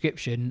in the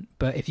description.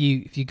 But if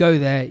you go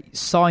there,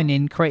 sign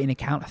in, create an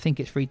account. I think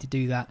it's free to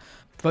do that.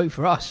 Vote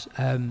for us.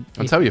 And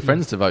tell your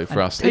friends to vote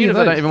for us. Even if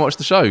they don't even watch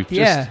the show,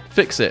 just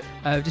fix it.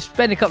 Just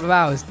spend a couple of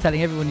hours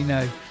telling everyone you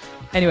know.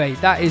 Anyway,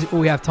 that is all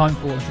we have time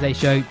for on today's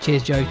show.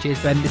 Cheers, Joe.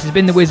 Cheers, Ben. This has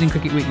been the Wisden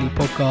Cricket Weekly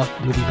podcast.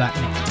 We'll be back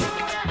next week.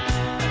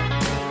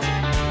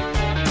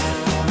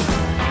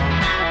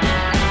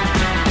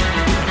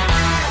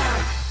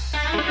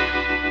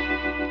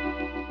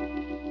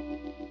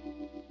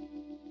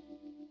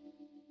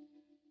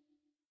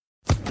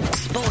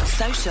 Sports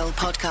Social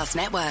Podcast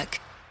Network.